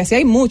este draft. Y así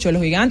hay muchos.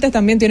 Los Gigantes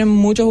también tienen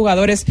muchos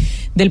jugadores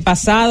del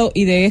pasado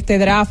y de este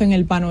draft en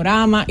el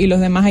panorama y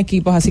los demás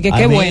equipos. Así que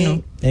qué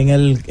bueno. En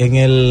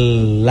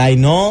el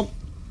line-up,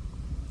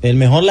 el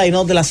mejor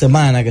line-up de la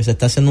semana, que se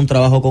está haciendo un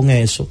trabajo con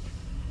eso.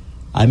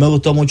 A mí me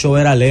gustó mucho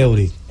ver a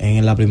Leury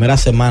en la primera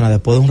semana,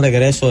 después de un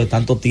regreso de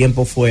tanto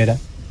tiempo fuera.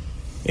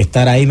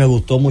 Estar ahí, me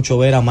gustó mucho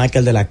ver a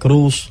Michael de la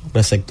Cruz,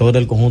 receptor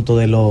del conjunto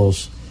de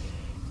los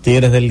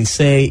Tigres del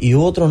Licey, y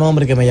otro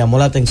nombre que me llamó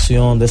la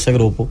atención de ese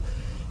grupo.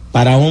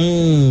 Para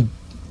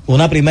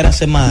una primera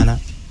semana,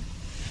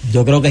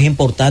 yo creo que es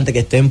importante que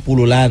estén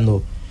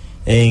pululando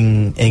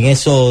en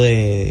eso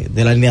de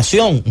la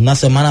alineación. Una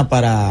semana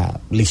para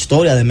la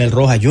historia de Mel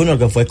Rojas Jr.,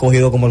 que fue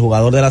escogido como el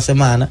jugador de la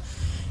semana,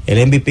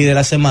 el MVP de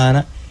la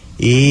semana,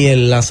 y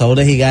el lanzador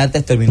de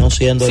Gigantes terminó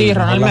siendo el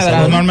mejor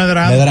lanzador,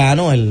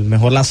 Medrano, el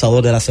mejor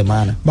lanzador de la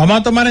semana. Vamos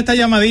a tomar esta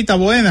llamadita.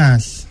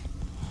 Buenas.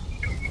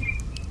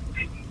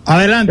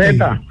 Adelante.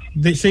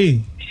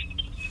 Sí.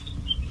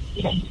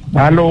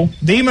 Aló.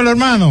 Dímelo,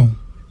 hermano.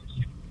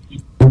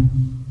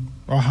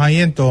 Ajá, y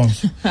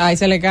entonces. Ay,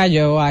 se le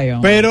cayó, ay,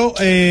 pero,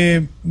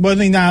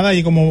 bueno, y nada,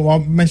 y como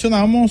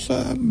mencionábamos,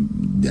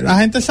 la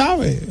gente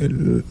sabe,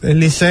 el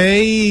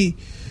Licey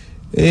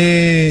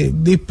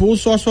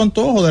dispuso a su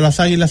antojo de las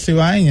Águilas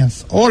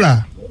Cibaeñas.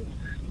 Hola.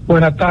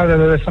 Buenas tardes,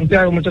 desde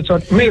Santiago,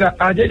 muchachos. Mira,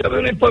 ayer yo vi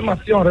una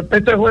información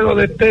respecto al juego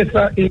de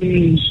Texas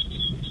y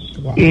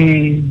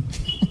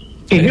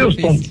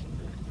Houston.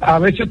 A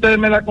ver si ustedes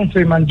me la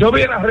confirman. Yo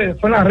vi en las redes,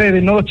 fue en las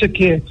redes y no lo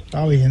chequeé.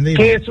 Está bien, dime.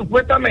 Que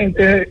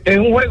supuestamente en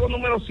un juego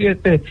número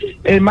 7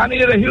 el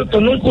manager de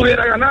Houston nunca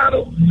hubiera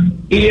ganado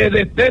y el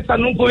de Texas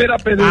nunca hubiera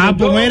perdido.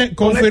 Pues mire,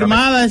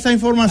 confirmada esa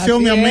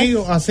información, mi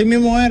amigo. Así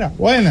mismo era.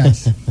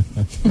 Buenas.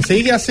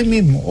 Sigue así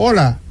mismo.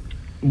 Hola.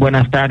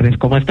 Buenas tardes,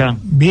 ¿cómo están?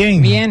 Bien.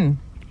 Bien.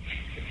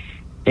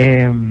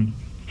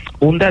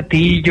 Un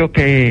datillo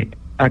que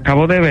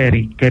acabo de ver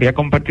y quería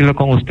compartirlo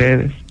con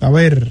ustedes. A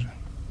ver.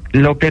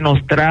 Lo que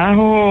nos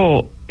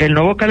trajo el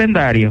nuevo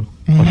calendario,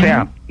 o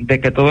sea, de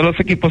que todos los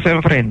equipos se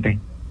enfrenten,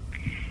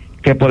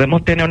 que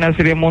podemos tener una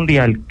serie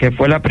mundial, que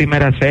fue la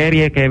primera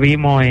serie que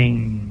vimos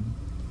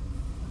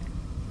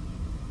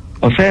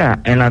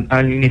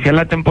al iniciar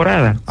la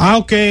temporada.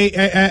 Ok,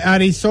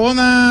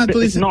 Arizona, tú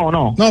dices.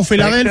 No,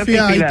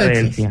 Filadelfia y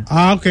Texas.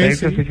 Ok,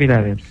 Texas y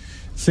Filadelfia.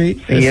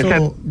 Sí,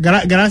 eso.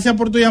 Gracias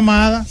por tu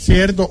llamada,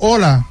 cierto.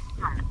 Hola.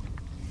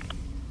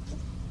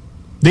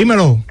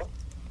 Dímelo.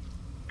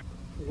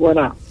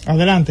 Buena.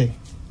 Adelante.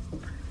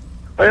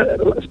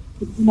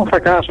 Un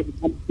fracaso,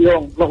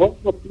 campeón. Los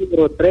otros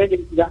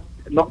Tigres ya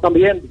no están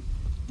viendo.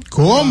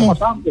 ¿Cómo?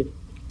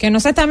 Que no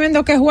se están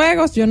viendo qué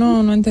juegos, yo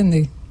no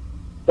entendí.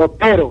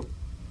 Doctero,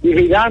 y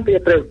Gigante y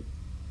Estrella.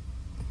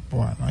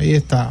 Bueno, ahí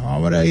está.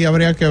 Ahora ahí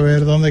habría que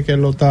ver dónde que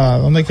él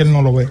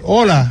no lo ve.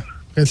 Hola,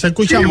 que se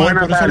escucha sí, mal, por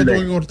eso lo tardes.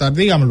 tengo que cortar.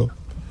 Dígamelo.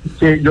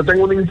 Sí, yo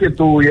tengo una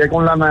inquietud y es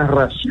con la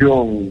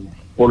narración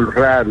por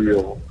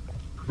radio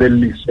del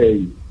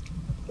Licey.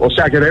 O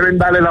sea, que deben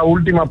darle la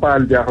última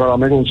parte a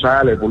Radamés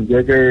González, porque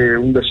es que es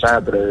un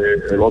desastre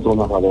el otro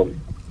narrador.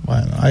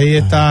 Bueno, ahí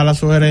está la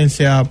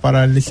sugerencia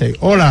para el Licey.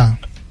 Hola.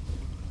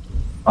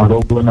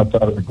 Aló, buenas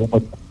tardes, ¿cómo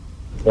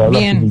estás?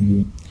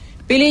 Bien.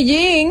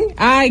 Pilillín,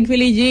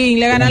 Pilillín,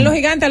 le ganan los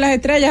Gigantes a las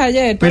Estrellas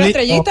ayer, pero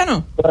Estrellita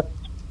no.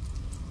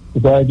 Tú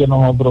sabes que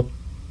nosotros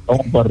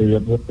vamos para arriba.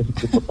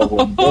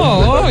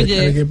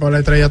 Oye. El equipo de la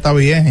Estrella está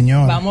bien,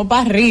 señor. Vamos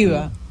para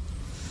arriba.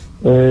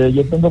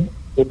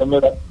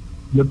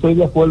 Yo estoy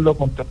de acuerdo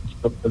con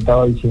lo que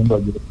estaba diciendo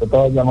ayer. Te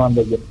estaba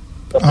llamando ayer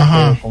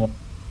para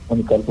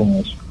comunicar con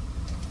eso.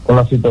 Con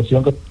la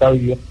situación que está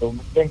viviendo.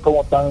 Miren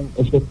cómo están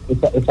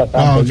esa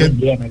cancha bien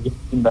llena,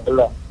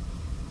 ¿verdad?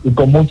 Y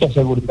con mucha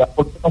seguridad.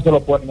 ¿Por qué no se lo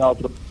ponen a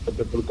otro?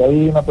 Porque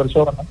hay una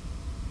persona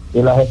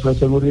que la jefe de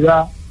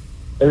seguridad,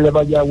 él le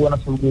va a llevar buena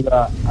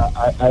seguridad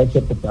a ese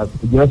espectáculo.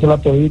 Yo se la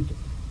todito.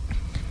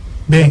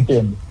 Bien.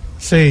 ¿Entiendes?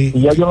 Sí.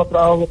 Y ya yo no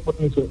trabajo con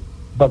eso.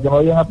 Para que no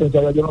vayan a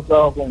pensar, ya yo no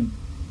trabajo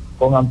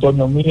con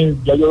Antonio Mil,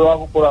 ya yo lo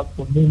hago por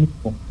mí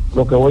mismo.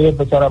 Lo que voy a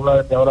empezar a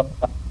hablar desde ahora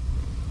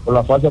por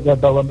la falta que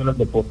está dando en el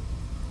deporte.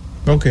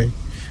 Ok.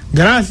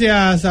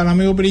 Gracias al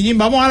amigo Brillín.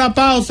 Vamos a la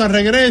pausa,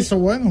 regreso.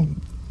 Bueno,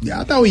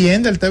 ya está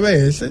oyendo el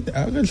TBS.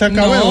 Se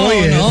acabó hoy.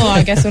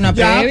 Hay que hacer una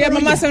previa.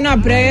 Vamos a hacer una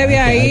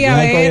previa ahí, a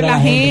ver la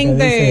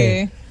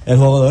gente. El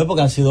juego de hoy,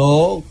 porque han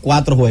sido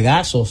 4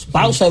 juegazos.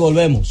 Pausa y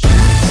volvemos.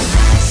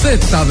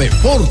 Z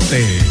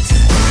Deportes.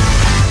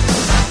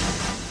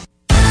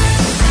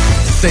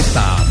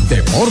 Z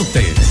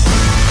Deportes.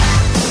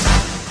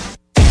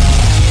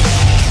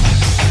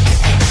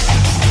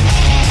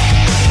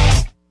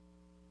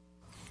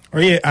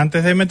 Oye,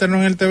 antes de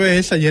meternos en el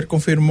TBS, ayer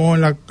confirmó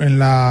en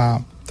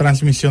la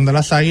transmisión de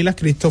las Águilas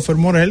Christopher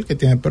Morel que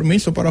tiene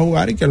permiso para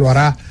jugar y que lo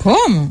hará.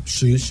 ¿Cómo?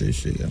 Sí.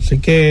 Así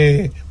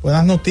que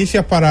buenas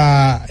noticias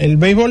para el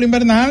béisbol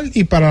invernal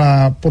y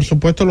para, por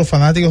supuesto, los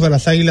fanáticos de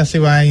las Águilas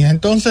Ibaeñas.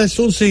 Entonces,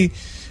 Susi,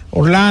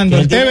 Orlando,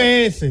 el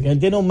TBS. Que él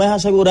tiene un mes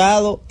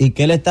asegurado y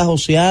que él está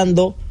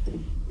joseando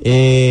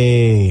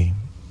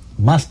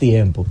más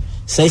tiempo.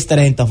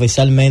 6:30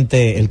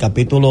 oficialmente el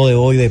capítulo de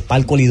hoy de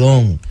Palco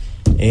Lidón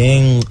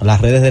en las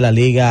redes de la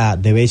Liga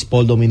de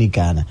Béisbol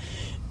Dominicana.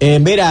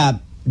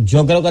 Mira,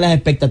 yo creo que las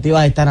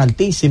expectativas están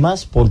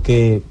altísimas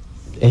porque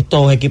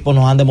estos equipos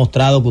nos han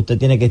demostrado que usted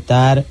tiene que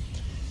estar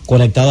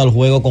conectado al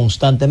juego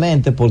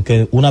constantemente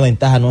porque una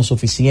ventaja no es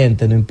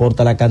suficiente, no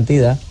importa la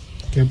cantidad.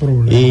 Qué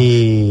problema.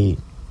 Y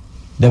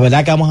de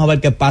verdad que vamos a ver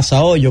qué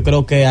pasa hoy. Yo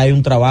creo que hay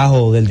un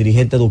trabajo del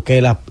dirigente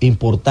Duquela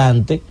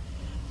importante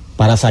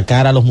para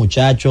sacar a los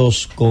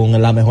muchachos con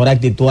la mejor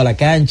actitud a la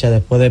cancha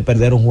después de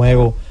perder un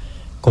juego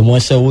como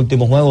ese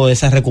último juego, de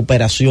esa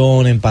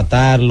recuperación,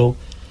 empatarlo.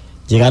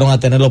 Llegaron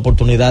a tener la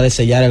oportunidad de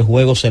sellar el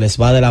juego, se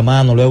les va de la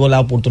mano. Luego la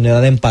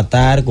oportunidad de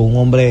empatar con un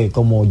hombre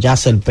como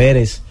Yacel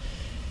Pérez,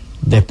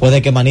 después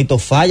de que Manito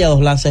falla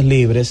 2 lances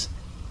libres,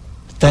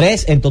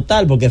 3 en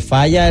total, porque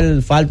falla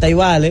el falta y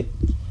vale,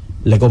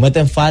 le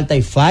cometen falta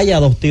y falla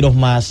 2 tiros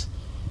más.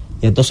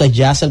 Y entonces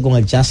Yacel, con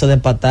el chance de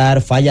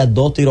empatar, falla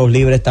 2 tiros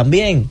libres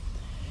también.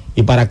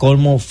 Y para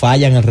colmo,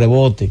 falla en el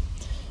rebote.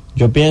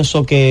 Yo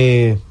pienso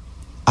que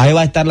ahí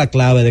va a estar la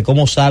clave de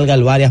cómo salga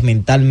el Varias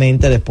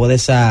mentalmente después de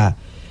esa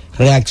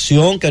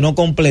reacción que no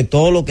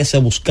completó lo que se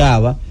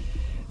buscaba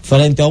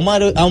frente a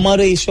un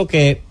Mauricio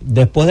que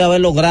después de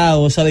haber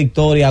logrado esa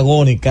victoria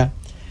agónica,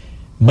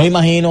 me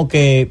imagino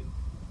que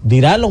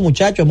dirán los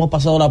muchachos, hemos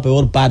pasado la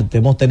peor parte,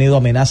 hemos tenido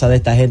amenazas de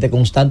esta gente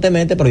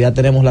constantemente, pero ya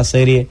tenemos la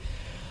serie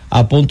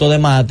a punto de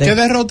mate. ¿Qué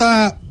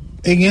derrota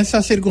en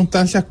esas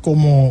circunstancias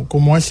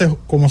como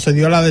se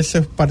dio la de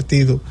ese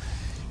partido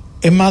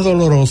es más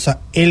dolorosa?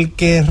 ¿El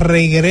que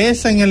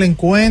regresa en el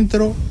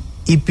encuentro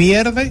y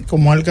pierde,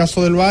 como es el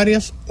caso del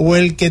Varias, o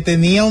el que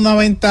tenía una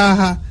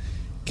ventaja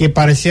que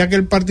parecía que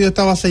el partido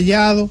estaba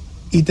sellado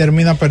y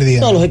termina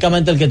perdiendo? No,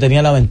 lógicamente el que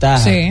tenía la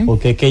ventaja, sí.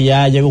 Porque es que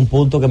ya llega un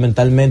punto que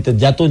mentalmente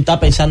ya tú estás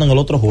pensando en el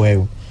otro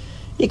juego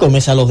y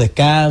comienzan los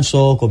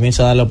descansos,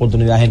 comienza a dar la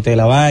oportunidad a gente de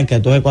la banca.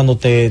 Entonces cuando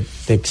te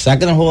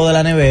sacan el juego de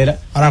la nevera,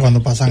 ahora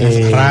cuando pasan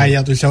esa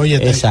raya tú dices, oye,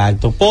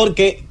 exacto,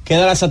 porque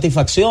queda la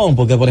satisfacción,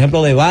 porque por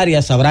ejemplo de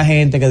Varias habrá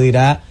gente que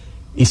dirá,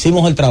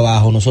 hicimos el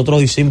trabajo,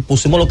 nosotros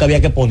pusimos lo que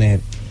había que poner,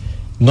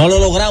 no lo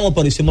logramos,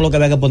 pero hicimos lo que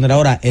había que poner.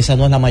 Ahora, esa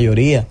no es la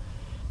mayoría.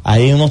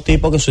 Hay unos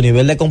tipos que su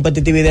nivel de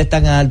competitividad es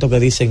tan alto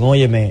que dicen,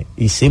 óyeme,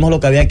 hicimos lo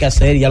que había que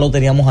hacer, ya lo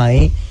teníamos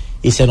ahí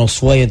y se nos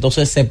fue.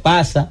 Entonces se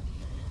pasa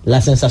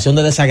la sensación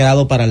de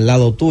desagrado para el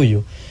lado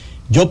tuyo.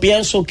 Yo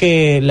pienso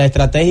que la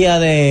estrategia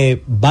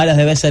de Varias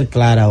debe ser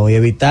clara hoy,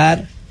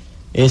 evitar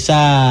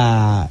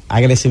esa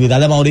agresividad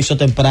de Mauricio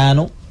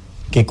temprano,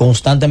 que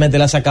constantemente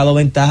le ha sacado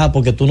ventaja,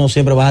 porque tú no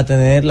siempre vas a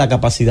tener la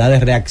capacidad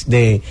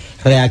de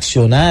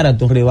reaccionar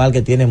ante un rival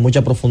que tiene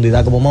mucha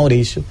profundidad como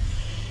Mauricio.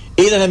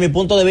 Y desde mi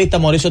punto de vista,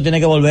 Mauricio tiene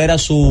que volver a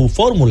su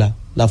fórmula.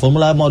 La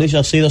fórmula de Mauricio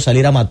ha sido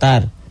salir a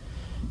matar.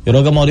 Yo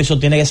creo que Mauricio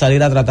tiene que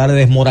salir a tratar de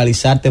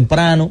desmoralizar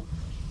temprano,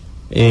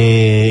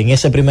 en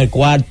ese primer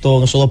cuarto,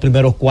 en esos 2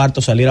 primeros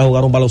cuartos, salir a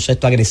jugar un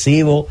baloncesto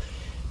agresivo,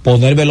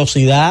 poner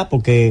velocidad,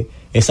 porque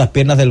esas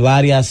piernas del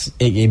Varias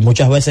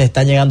muchas veces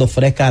están llegando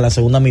frescas a la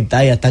segunda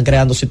mitad y ya están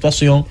creando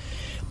situación.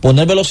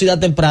 Poner velocidad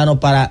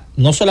temprano para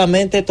no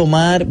solamente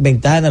tomar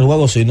ventaja en el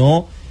juego,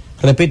 sino,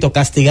 repito,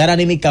 castigar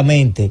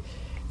anímicamente,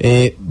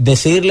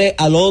 decirle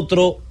al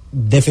otro,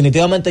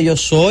 definitivamente yo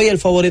soy el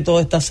favorito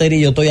de esta serie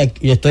y yo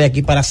estoy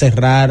aquí para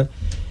cerrar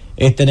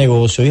este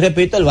negocio. Y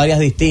repito, el Varias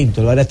es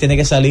distinto. El Varias tiene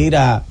que salir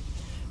a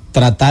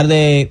tratar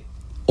de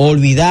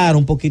olvidar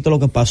un poquito lo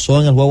que pasó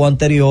en el juego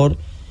anterior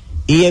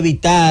y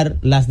evitar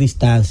las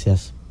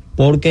distancias,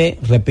 porque,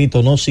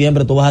 repito, no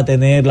siempre tú vas a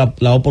tener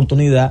la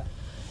oportunidad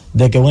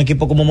de que un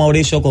equipo como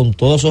Mauricio, con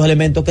todos esos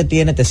elementos que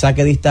tiene, te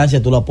saque distancia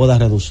y tú la puedas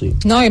reducir.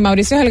 No, y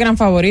Mauricio es el gran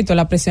favorito,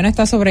 la presión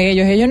está sobre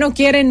ellos. Ellos no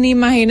quieren ni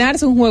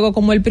imaginarse un juego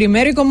como el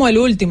primero y como el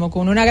último,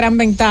 con una gran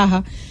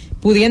ventaja,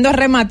 pudiendo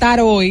rematar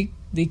hoy,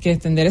 de que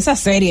extender esa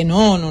serie.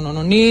 No,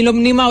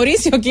 ni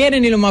Mauricio quiere,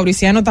 ni los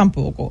mauricianos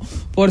tampoco.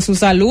 Por su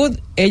salud,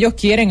 ellos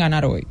quieren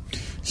ganar hoy.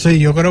 Sí,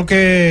 yo creo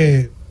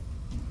que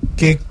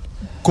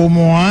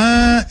como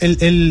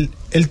el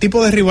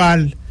tipo de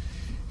rival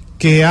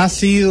que ha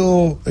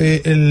sido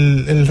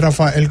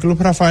el Club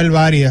Rafael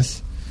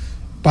Varias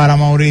para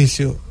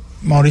Mauricio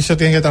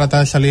tiene que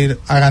tratar de salir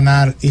a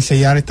ganar y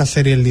sellar esta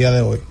serie el día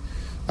de hoy.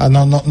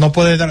 No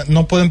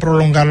pueden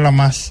prolongarla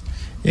más.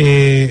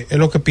 Es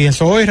lo que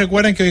pienso. Hoy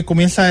recuerden que hoy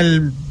comienza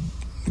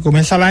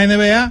la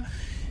NBA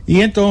y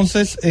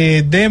entonces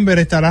Denver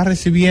estará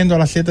recibiendo a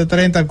las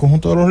 7:30 al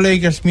conjunto de los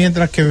Lakers,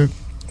 mientras que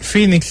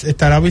Phoenix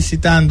estará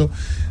visitando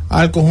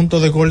al conjunto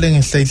de Golden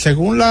State.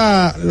 Según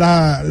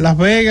Las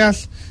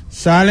Vegas,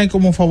 salen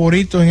como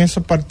favoritos en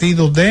esos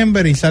partidos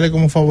Denver y sale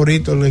como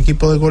favorito el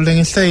equipo de Golden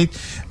State,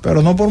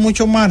 pero no por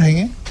mucho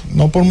margen,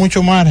 no por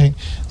mucho margen.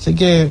 Así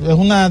que es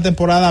una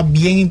temporada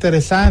bien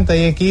interesante.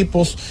 Hay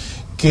equipos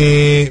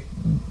que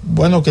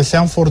se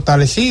han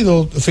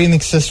fortalecido.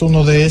 Phoenix es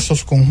uno de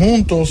esos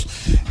conjuntos.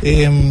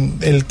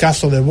 El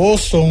caso de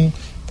Boston,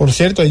 por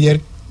cierto,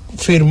 ayer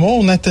firmó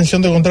una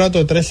extensión de contrato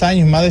de 3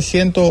 años, más de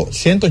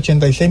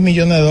 186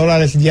 millones de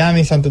dólares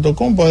Giannis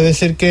Antetokounmpo. Es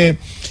decir que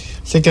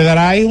se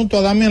quedará ahí junto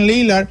a Damian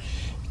Lillard,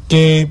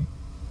 que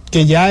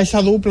ya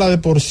esa dupla de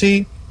por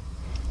sí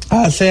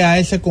hace a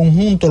ese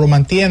conjunto, lo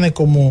mantiene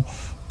como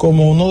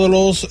uno de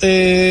los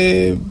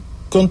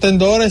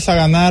contendores a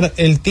ganar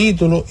el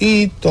título,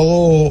 y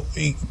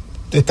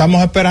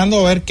estamos esperando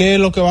a ver qué es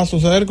lo que va a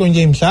suceder con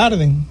James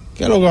Harden,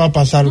 qué es lo que va a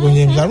pasar con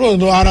James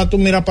Harden. Ahora tú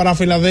miras para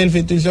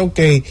Filadelfia y tú dices, ok,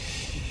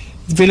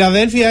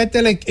 Filadelfia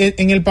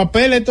en el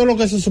papel esto es lo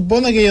que se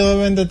supone que ellos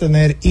deben de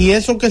tener, y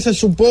eso que se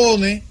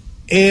supone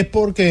es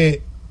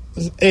porque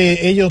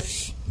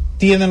ellos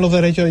tienen los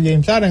derechos de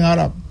James Harden.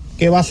 Ahora,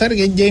 ¿qué va a hacer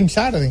James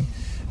Harden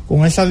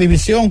con esa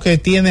división que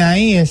tiene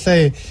ahí,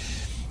 esa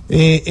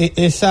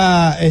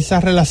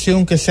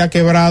relación que se ha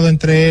quebrado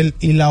entre él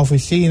y la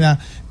oficina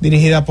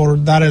dirigida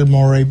por Daryl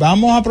Morey?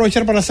 Vamos a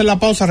aprovechar para hacer la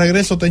pausa.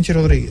 Regreso, Tenchi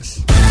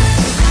Rodríguez.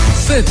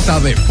 Z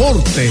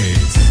Deportes.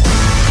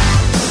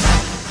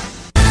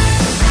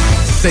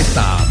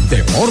 Z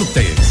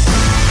Deportes.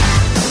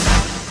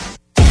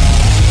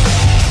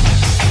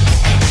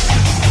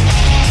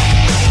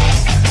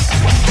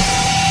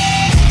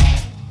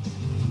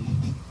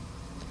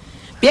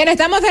 Bien,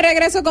 estamos de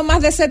regreso con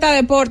más de Z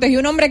Deportes, y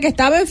un hombre que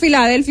estaba en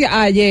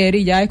Filadelfia ayer,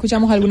 y ya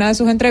escuchamos algunas de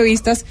sus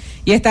entrevistas,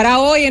 y estará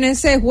hoy en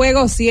ese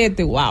Juego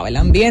 7. Wow, el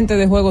ambiente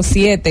de Juego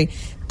 7.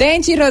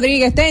 Tenchi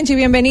Rodríguez. Tenchi,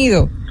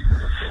 bienvenido.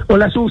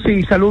 Hola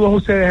Susi, saludos a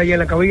ustedes allá en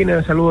la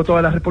cabina, saludos a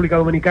toda la República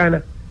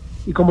Dominicana,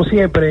 y como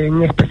siempre,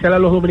 en especial a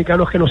los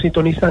dominicanos que nos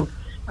sintonizan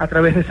a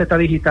través de Z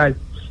Digital.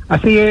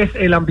 Así es,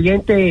 el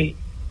ambiente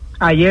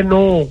ayer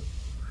no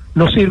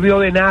sirvió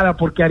de nada,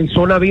 porque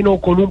Arizona vino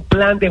con un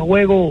plan de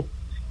juego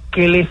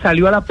que le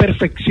salió a la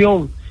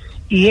perfección,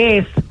 y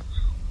es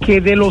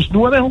que de los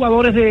 9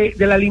 jugadores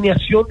de la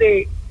alineación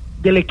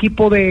del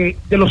equipo de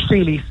los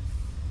Phillies,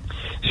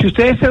 si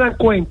ustedes se dan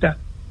cuenta,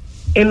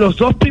 en los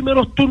 2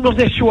 primeros turnos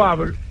de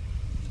Schwarber,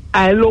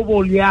 a él lo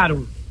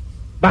bolearon,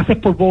 bases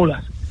por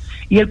bolas,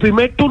 y el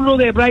primer turno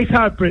de Bryce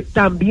Harper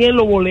también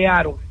lo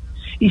bolearon,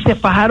 y se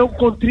fajaron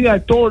con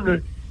Trial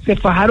Turner, se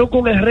fajaron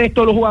con el resto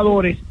de los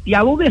jugadores. ¿Y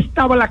a dónde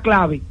estaba la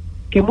clave?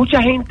 Que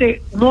mucha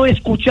gente no ha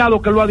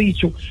escuchado que lo ha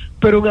dicho,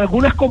 pero en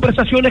algunas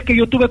conversaciones que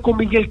yo tuve con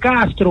Miguel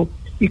Castro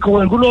y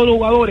con algunos de los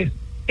jugadores,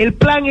 el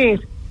plan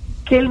es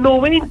que el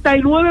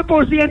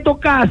 99%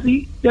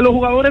 casi de los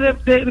jugadores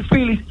de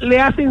Phillies le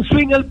hacen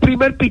swing al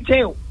primer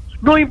picheo,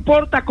 no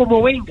importa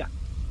cómo venga,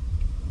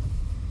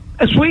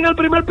 swing al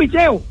primer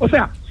picheo. O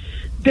sea,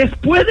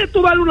 después de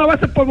tú darle una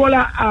base por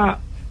bola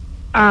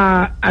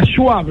a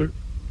Schwarber,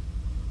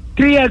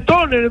 Trial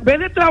Turner, en vez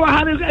de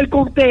trabajar el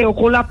conteo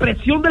con la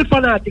presión del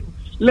fanático,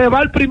 le va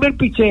al primer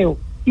picheo.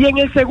 Y en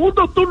el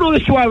segundo turno de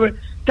Schwarber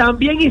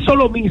también hizo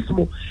lo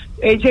mismo.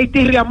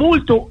 JT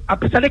Realmuto, a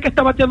pesar de que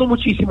está bateando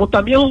muchísimo,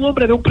 también es un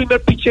hombre de un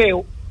primer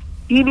picheo,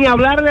 y ni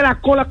hablar de la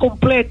cola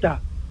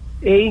completa,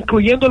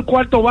 incluyendo el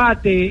cuarto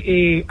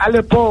bate,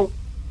 Alepón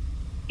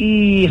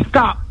y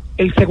Scott,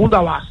 el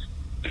segunda base.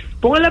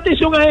 Pongan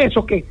atención a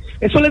eso, que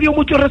eso le dio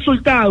mucho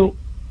resultado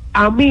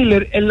a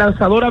Miller, el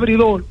lanzador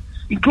abridor.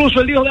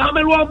 Incluso él dijo,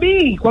 déjamelo a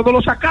mí, cuando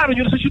lo sacaron.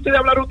 Yo no sé si ustedes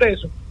hablaron de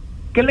eso,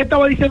 que él le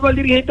estaba diciendo al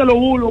dirigente de los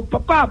Bulos,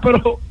 papá,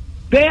 pero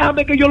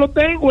déjame que yo lo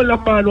tengo en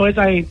las manos a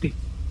esa gente.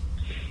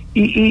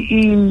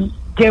 Y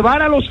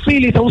llevar a los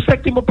Phillies a un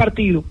 7º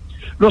partido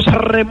nos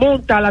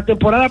remonta a la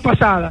temporada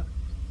pasada,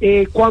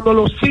 cuando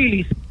los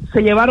Phillies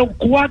se llevaron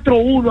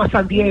 4-1 a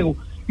San Diego.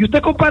 Y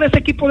usted compara ese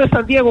equipo de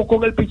San Diego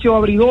con el picheo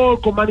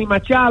abridor, con Manny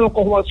Machado,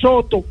 con Juan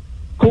Soto,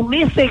 con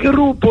ese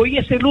grupo y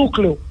ese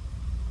núcleo,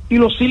 y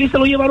los Phillies se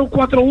lo llevaron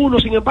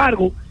 4-1. Sin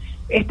embargo,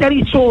 este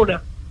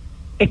Arizona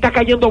está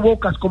cayendo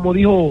bocas, como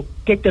dijo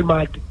Ketel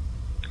Marte.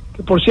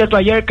 Que por cierto,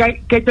 ayer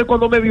Ketel,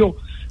 cuando me vio,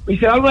 me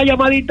hice dar una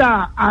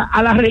llamadita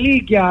a la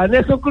reliquia, a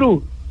Nelson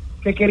Cruz,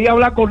 que quería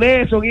hablar con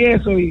Nelson y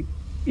eso,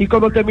 y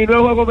cuando terminó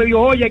el juego me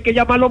dijo, oye, hay que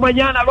llamarlo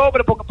mañana al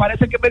hombre, porque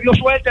parece que me dio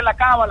suerte en la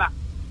cábala.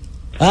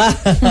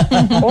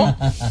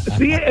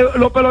 Sí,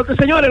 los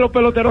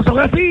peloteros son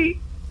así.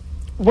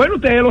 Bueno,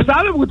 ustedes lo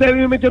saben, porque ustedes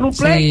viven en un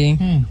play.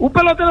 Sí. Un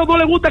pelotero no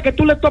le gusta que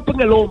tú le topes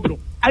en el hombro.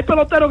 Hay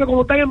peloteros que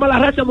cuando están en mala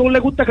racha no le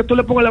gusta que tú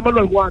le pongas la mano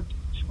al guante,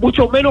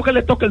 mucho menos que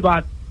le toque el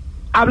bate.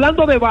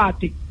 Hablando de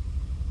bate,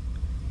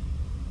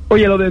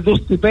 oye, lo de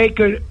Dusty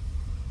Baker,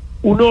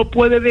 uno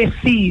puede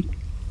decir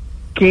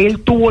que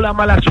él tuvo la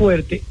mala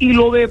suerte, y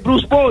lo de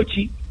Bruce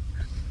Bochy,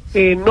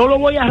 no lo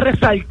voy a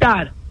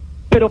resaltar,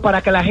 pero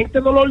para que la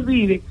gente no lo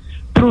olvide,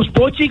 Bruce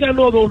Bochy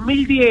ganó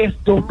 2010,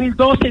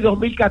 2012 y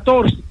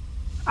 2014.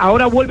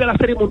 Ahora vuelve a la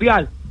Serie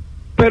Mundial,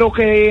 pero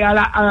que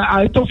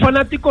a estos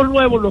fanáticos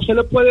nuevos no se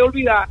les puede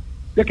olvidar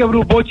de que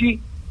Bruce Bochy,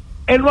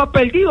 él no ha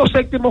perdido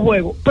 7º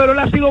juego, pero él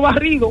ha sido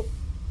barrido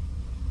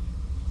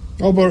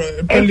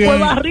Él fue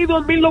barrido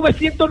en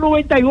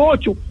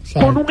 1998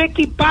 con un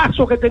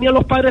equipazo que tenían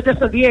los Padres de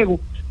San Diego.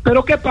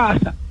 Pero ¿qué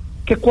pasa?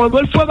 Que cuando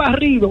él fue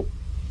barrido,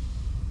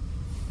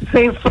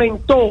 se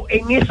enfrentó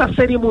en esa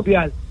Serie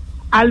Mundial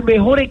al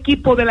mejor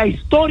equipo de la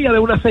historia de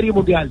una Serie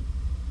Mundial,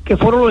 que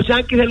fueron los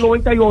Yankees del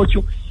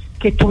 98,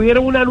 que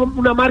tuvieron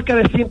una marca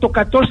de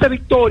 114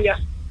 victorias,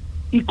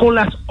 y con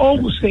las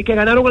 11 que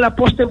ganaron en la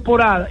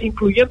postemporada,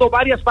 incluyendo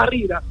varias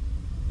barridas,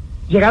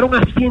 llegaron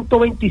a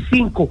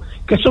 125,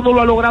 que eso no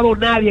lo ha logrado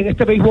nadie en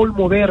este béisbol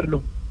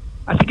moderno.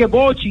 Así que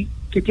Bochy,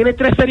 que tiene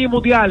 3 series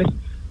mundiales,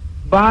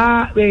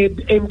 va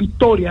en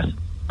victorias,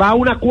 va a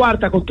una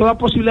cuarta con toda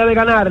posibilidad de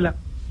ganarla,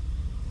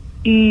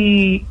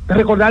 y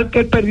recordar que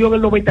él perdió en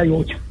el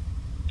 98.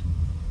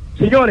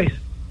 Señores,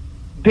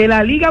 de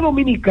la Liga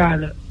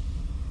Dominicana,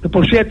 que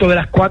por cierto, de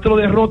las 4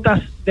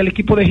 derrotas del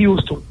equipo de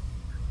Houston,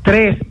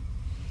 3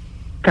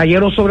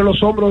 cayeron sobre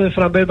los hombros de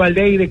Framber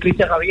Valdez y de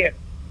Cristian Javier.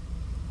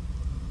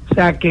 O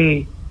sea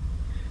que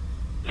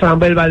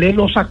Framber Valdez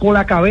no sacó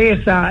la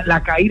cabeza,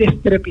 la caída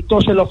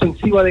estrepitosa en la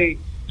ofensiva de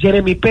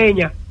Jeremy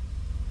Peña.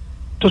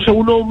 Entonces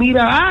uno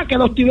mira, que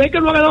los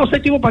T-Baker no ha ganado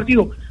 7º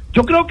partido.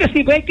 Yo creo que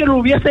si Baker lo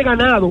hubiese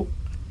ganado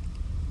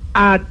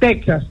a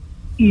Texas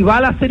y va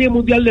a la Serie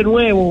Mundial de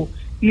nuevo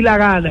y la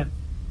gana,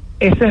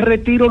 ese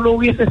retiro no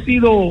hubiese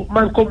sido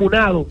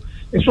mancomunado.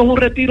 Eso es un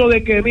retiro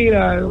de que,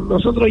 mira,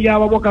 nosotros ya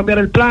vamos a cambiar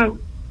el plan.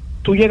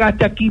 Tú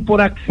llegaste aquí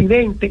por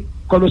accidente,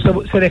 cuando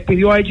se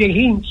despidió a AJ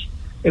Hinch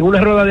en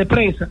una rueda de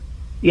prensa,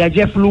 y a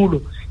Jeff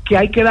Luhnow, que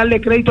hay que darle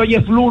crédito a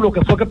Jeff Luhnow,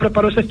 que fue que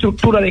preparó esa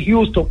estructura de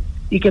Houston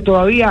y que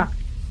todavía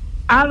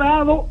ha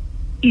dado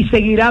y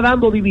seguirá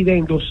dando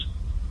dividendos.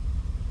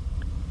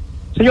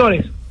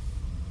 Señores,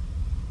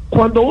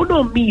 cuando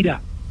uno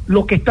mira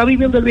lo que está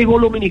viviendo el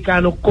béisbol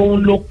dominicano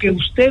con lo que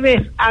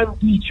ustedes han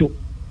dicho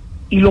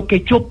y lo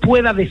que yo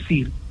pueda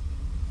decir,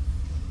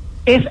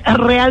 es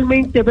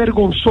realmente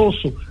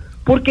vergonzoso,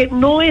 porque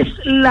no es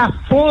la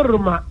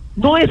forma,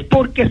 no es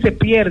porque se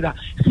pierda,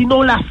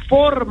 sino la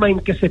forma en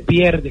que se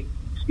pierde.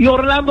 Y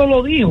Orlando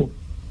lo dijo: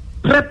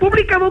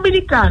 República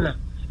Dominicana,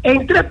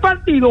 en 3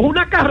 partidos,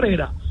 una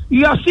carrera,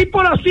 y así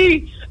por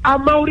así, a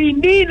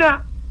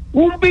Maurinina,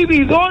 un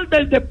vividor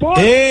del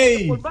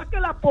deporte, por más que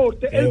el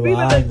aporte, él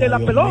vive de la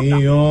pelota.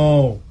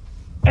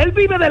 Él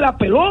vive de la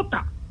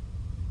pelota.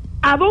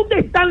 ¿A dónde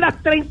están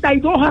las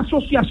 32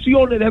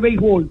 asociaciones de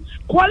béisbol?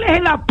 ¿Cuál es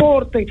el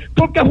aporte?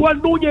 Porque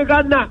Juan Núñez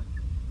gana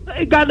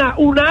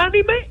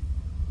unánime.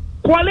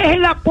 ¿Cuál es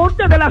el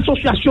aporte de la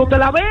Asociación de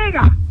La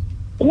Vega?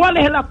 ¿Cuál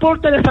es el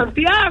aporte de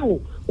Santiago?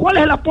 ¿Cuál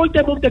es el aporte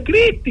de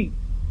Montecristi?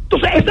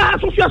 Entonces esas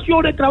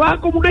asociaciones trabajan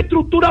como una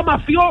estructura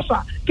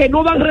mafiosa que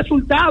no dan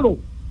resultado.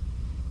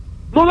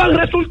 No dan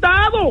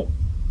resultado,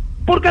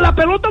 porque la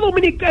pelota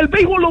dominicana, el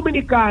béisbol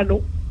dominicano,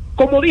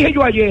 como dije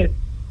yo ayer,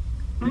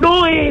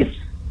 no es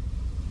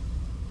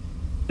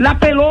la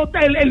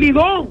pelota, el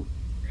lidón.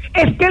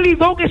 Es que el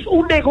lidón es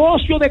un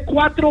negocio de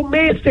 4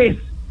 meses,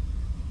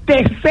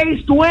 de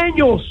 6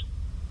 dueños.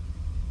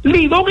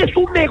 Lidón es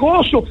un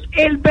negocio.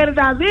 El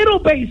verdadero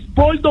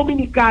béisbol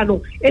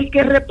dominicano, el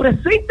que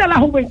representa a la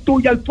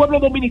juventud y al pueblo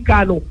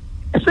dominicano,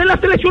 esa es la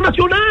selección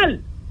nacional.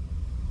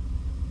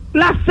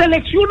 La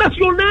selección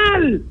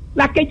nacional,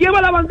 la que lleva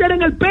la bandera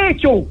en el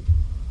pecho,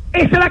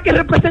 esa es la que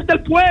representa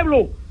al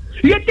pueblo.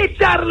 Y este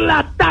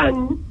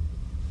charlatán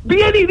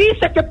viene y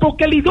dice que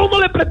porque Lidón no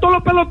le prestó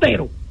los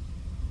peloteros.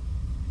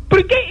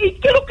 ¿Pero y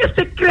qué es lo que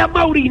se crea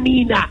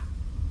Maurinina?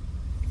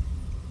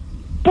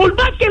 Por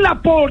más que el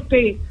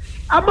aporte,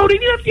 a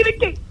Maurinina tiene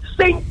que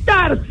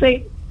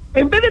sentarse,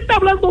 en vez de estar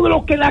hablando de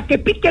lo que la que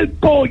pica el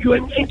pollo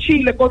en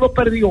Chile cuando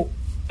perdió.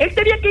 Él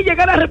tenía que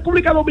llegar a la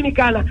República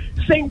Dominicana,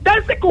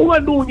 sentarse con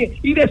Juan Núñez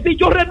y decir: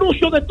 yo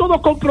renuncio de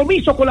todo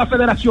compromiso con la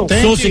federación.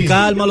 Susi,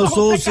 cálmalo,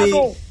 Susi.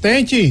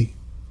 Tenchi,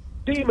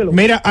 dímelo.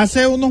 Mira,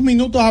 hace unos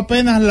minutos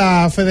apenas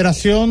la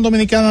Federación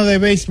Dominicana de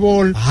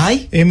Béisbol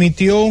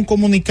emitió un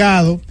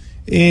comunicado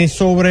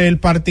sobre el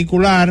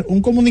particular,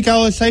 un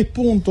comunicado de 6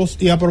 puntos,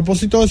 y a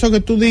propósito de eso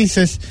que tú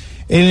dices,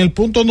 en el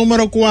punto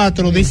número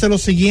 4 dice lo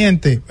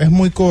siguiente, es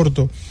muy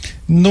corto: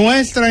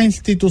 nuestra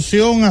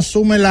institución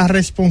asume la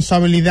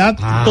responsabilidad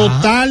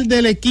total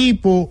del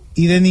equipo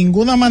y de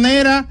ninguna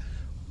manera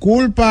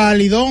culpa a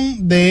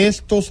Lidón de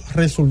estos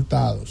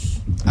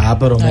resultados.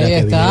 Pero mira, ahí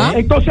está.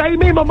 Entonces ahí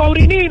mismo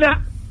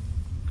Maurinina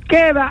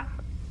queda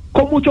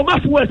con mucho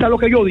más fuerza lo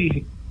que yo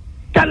dije.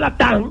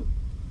 Charlatán,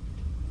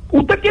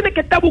 usted tiene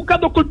que estar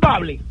buscando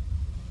culpables.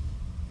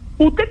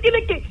 Usted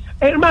tiene que,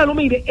 hermano,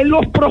 mire, en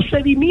los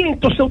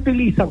procedimientos se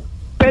utilizan.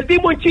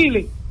 Perdimos en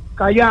Chile,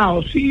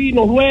 callados, sí,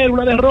 nos duele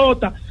una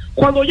derrota.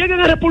 Cuando lleguen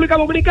a República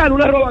Dominicana,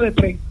 una rueda de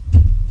prensa.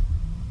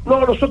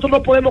 No, nosotros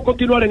no podemos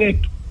continuar en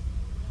esto.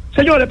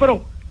 Señores,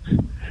 pero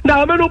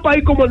nada menos un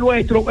país como el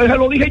nuestro, se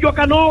lo dije yo a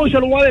Cano y se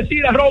lo voy a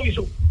decir a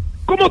Robinson.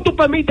 ¿Cómo tú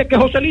permites que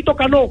Joselito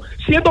Cano,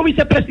 siendo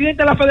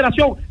vicepresidente de la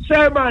federación,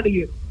 sea el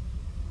manager?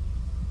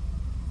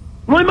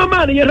 No hay más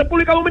manager en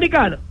República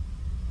Dominicana.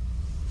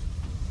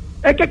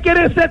 Es que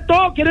quieren ser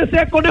todos, quieren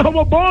ser Conejo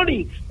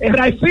Boboni, el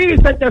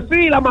Rayfield,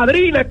 Centerfield, la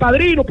madrina, el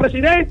padrino,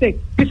 presidente,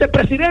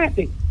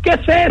 vicepresidente. ¿Qué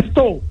es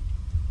esto?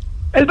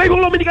 El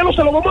béisbol dominicano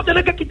se lo vamos a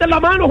tener que quitar la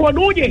mano, Juan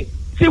Núñez.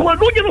 Si Juan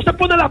Núñez no se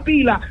pone la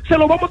pila, se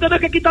lo vamos a tener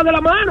que quitar de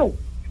la mano.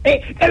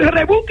 El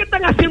rebú que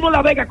están haciendo en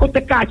La Vega con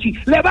Tecachi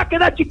le va a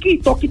quedar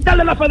chiquito,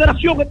 quitarle la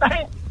federación a esta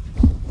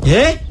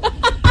gente.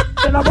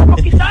 Se la vamos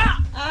a quitar.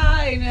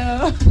 Ay,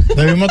 no.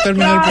 Debimos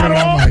terminar el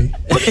programa ahí.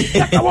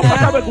 Se acabó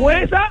pasar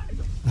vergüenza.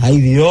 Ay,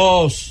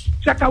 Dios.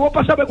 Se acabó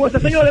pasar vergüenza.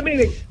 Señores,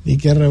 miren. Y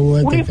qué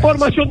revuelto. Una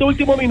información de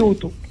último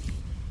minuto.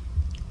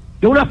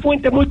 De una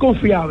fuente muy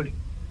confiable.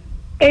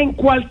 En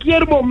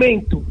cualquier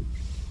momento,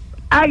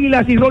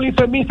 Águilas y Rolling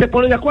Fermín se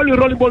ponen de acuerdo y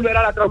Rolling volverá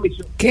a la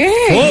transmisión. ¿Qué?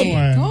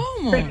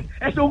 ¿Cómo?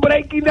 Es un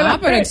breaking de la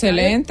pero Z,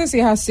 excelente, si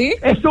es así.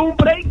 Es un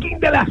breaking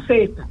de la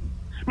Z.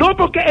 No,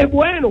 porque es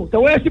bueno. Te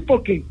voy a decir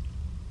por qué.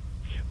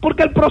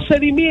 Porque el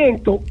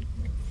procedimiento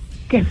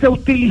que se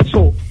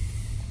utilizó,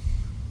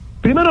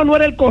 primero no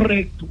era el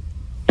correcto,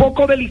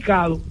 poco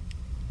delicado.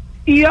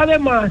 Y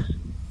además,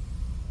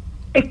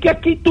 es que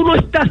aquí tú no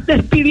estás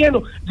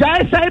despidiendo. Ya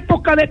esa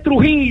época de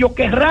Trujillo,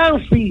 que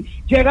Ramsey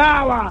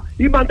llegaba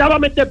y mandaba a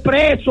meter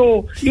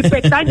preso, y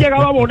Petán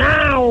llegaba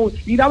abonado,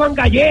 y daban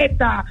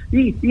galletas,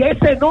 y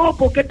ese no,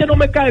 porque este no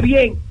me cae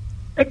bien.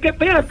 Es que,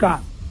 ven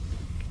acá,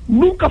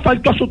 nunca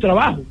faltó a su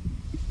trabajo,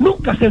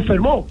 nunca se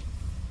enfermó,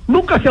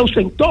 nunca se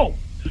ausentó,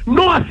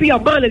 no hacía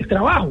mal el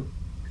trabajo.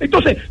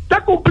 Entonces,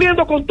 está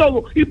cumpliendo con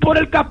todo, y por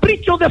el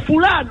capricho de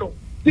fulano,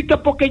 y que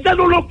porque ya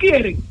no lo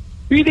quieren,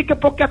 y de que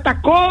porque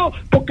atacó,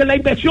 porque la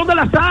inversión de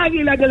las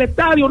Águilas en el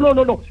estadio,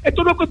 no.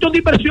 Esto no es cuestión de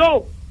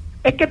inversión,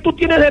 es que tú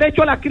tienes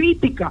derecho a la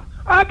crítica.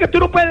 Que tú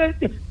no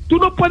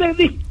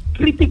puedes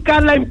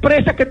criticar la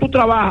empresa que tú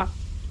trabajas,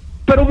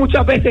 pero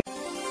muchas veces.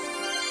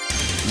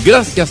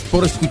 Gracias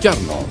por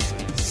escucharnos.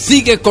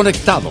 Sigue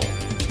conectado.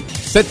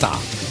 Z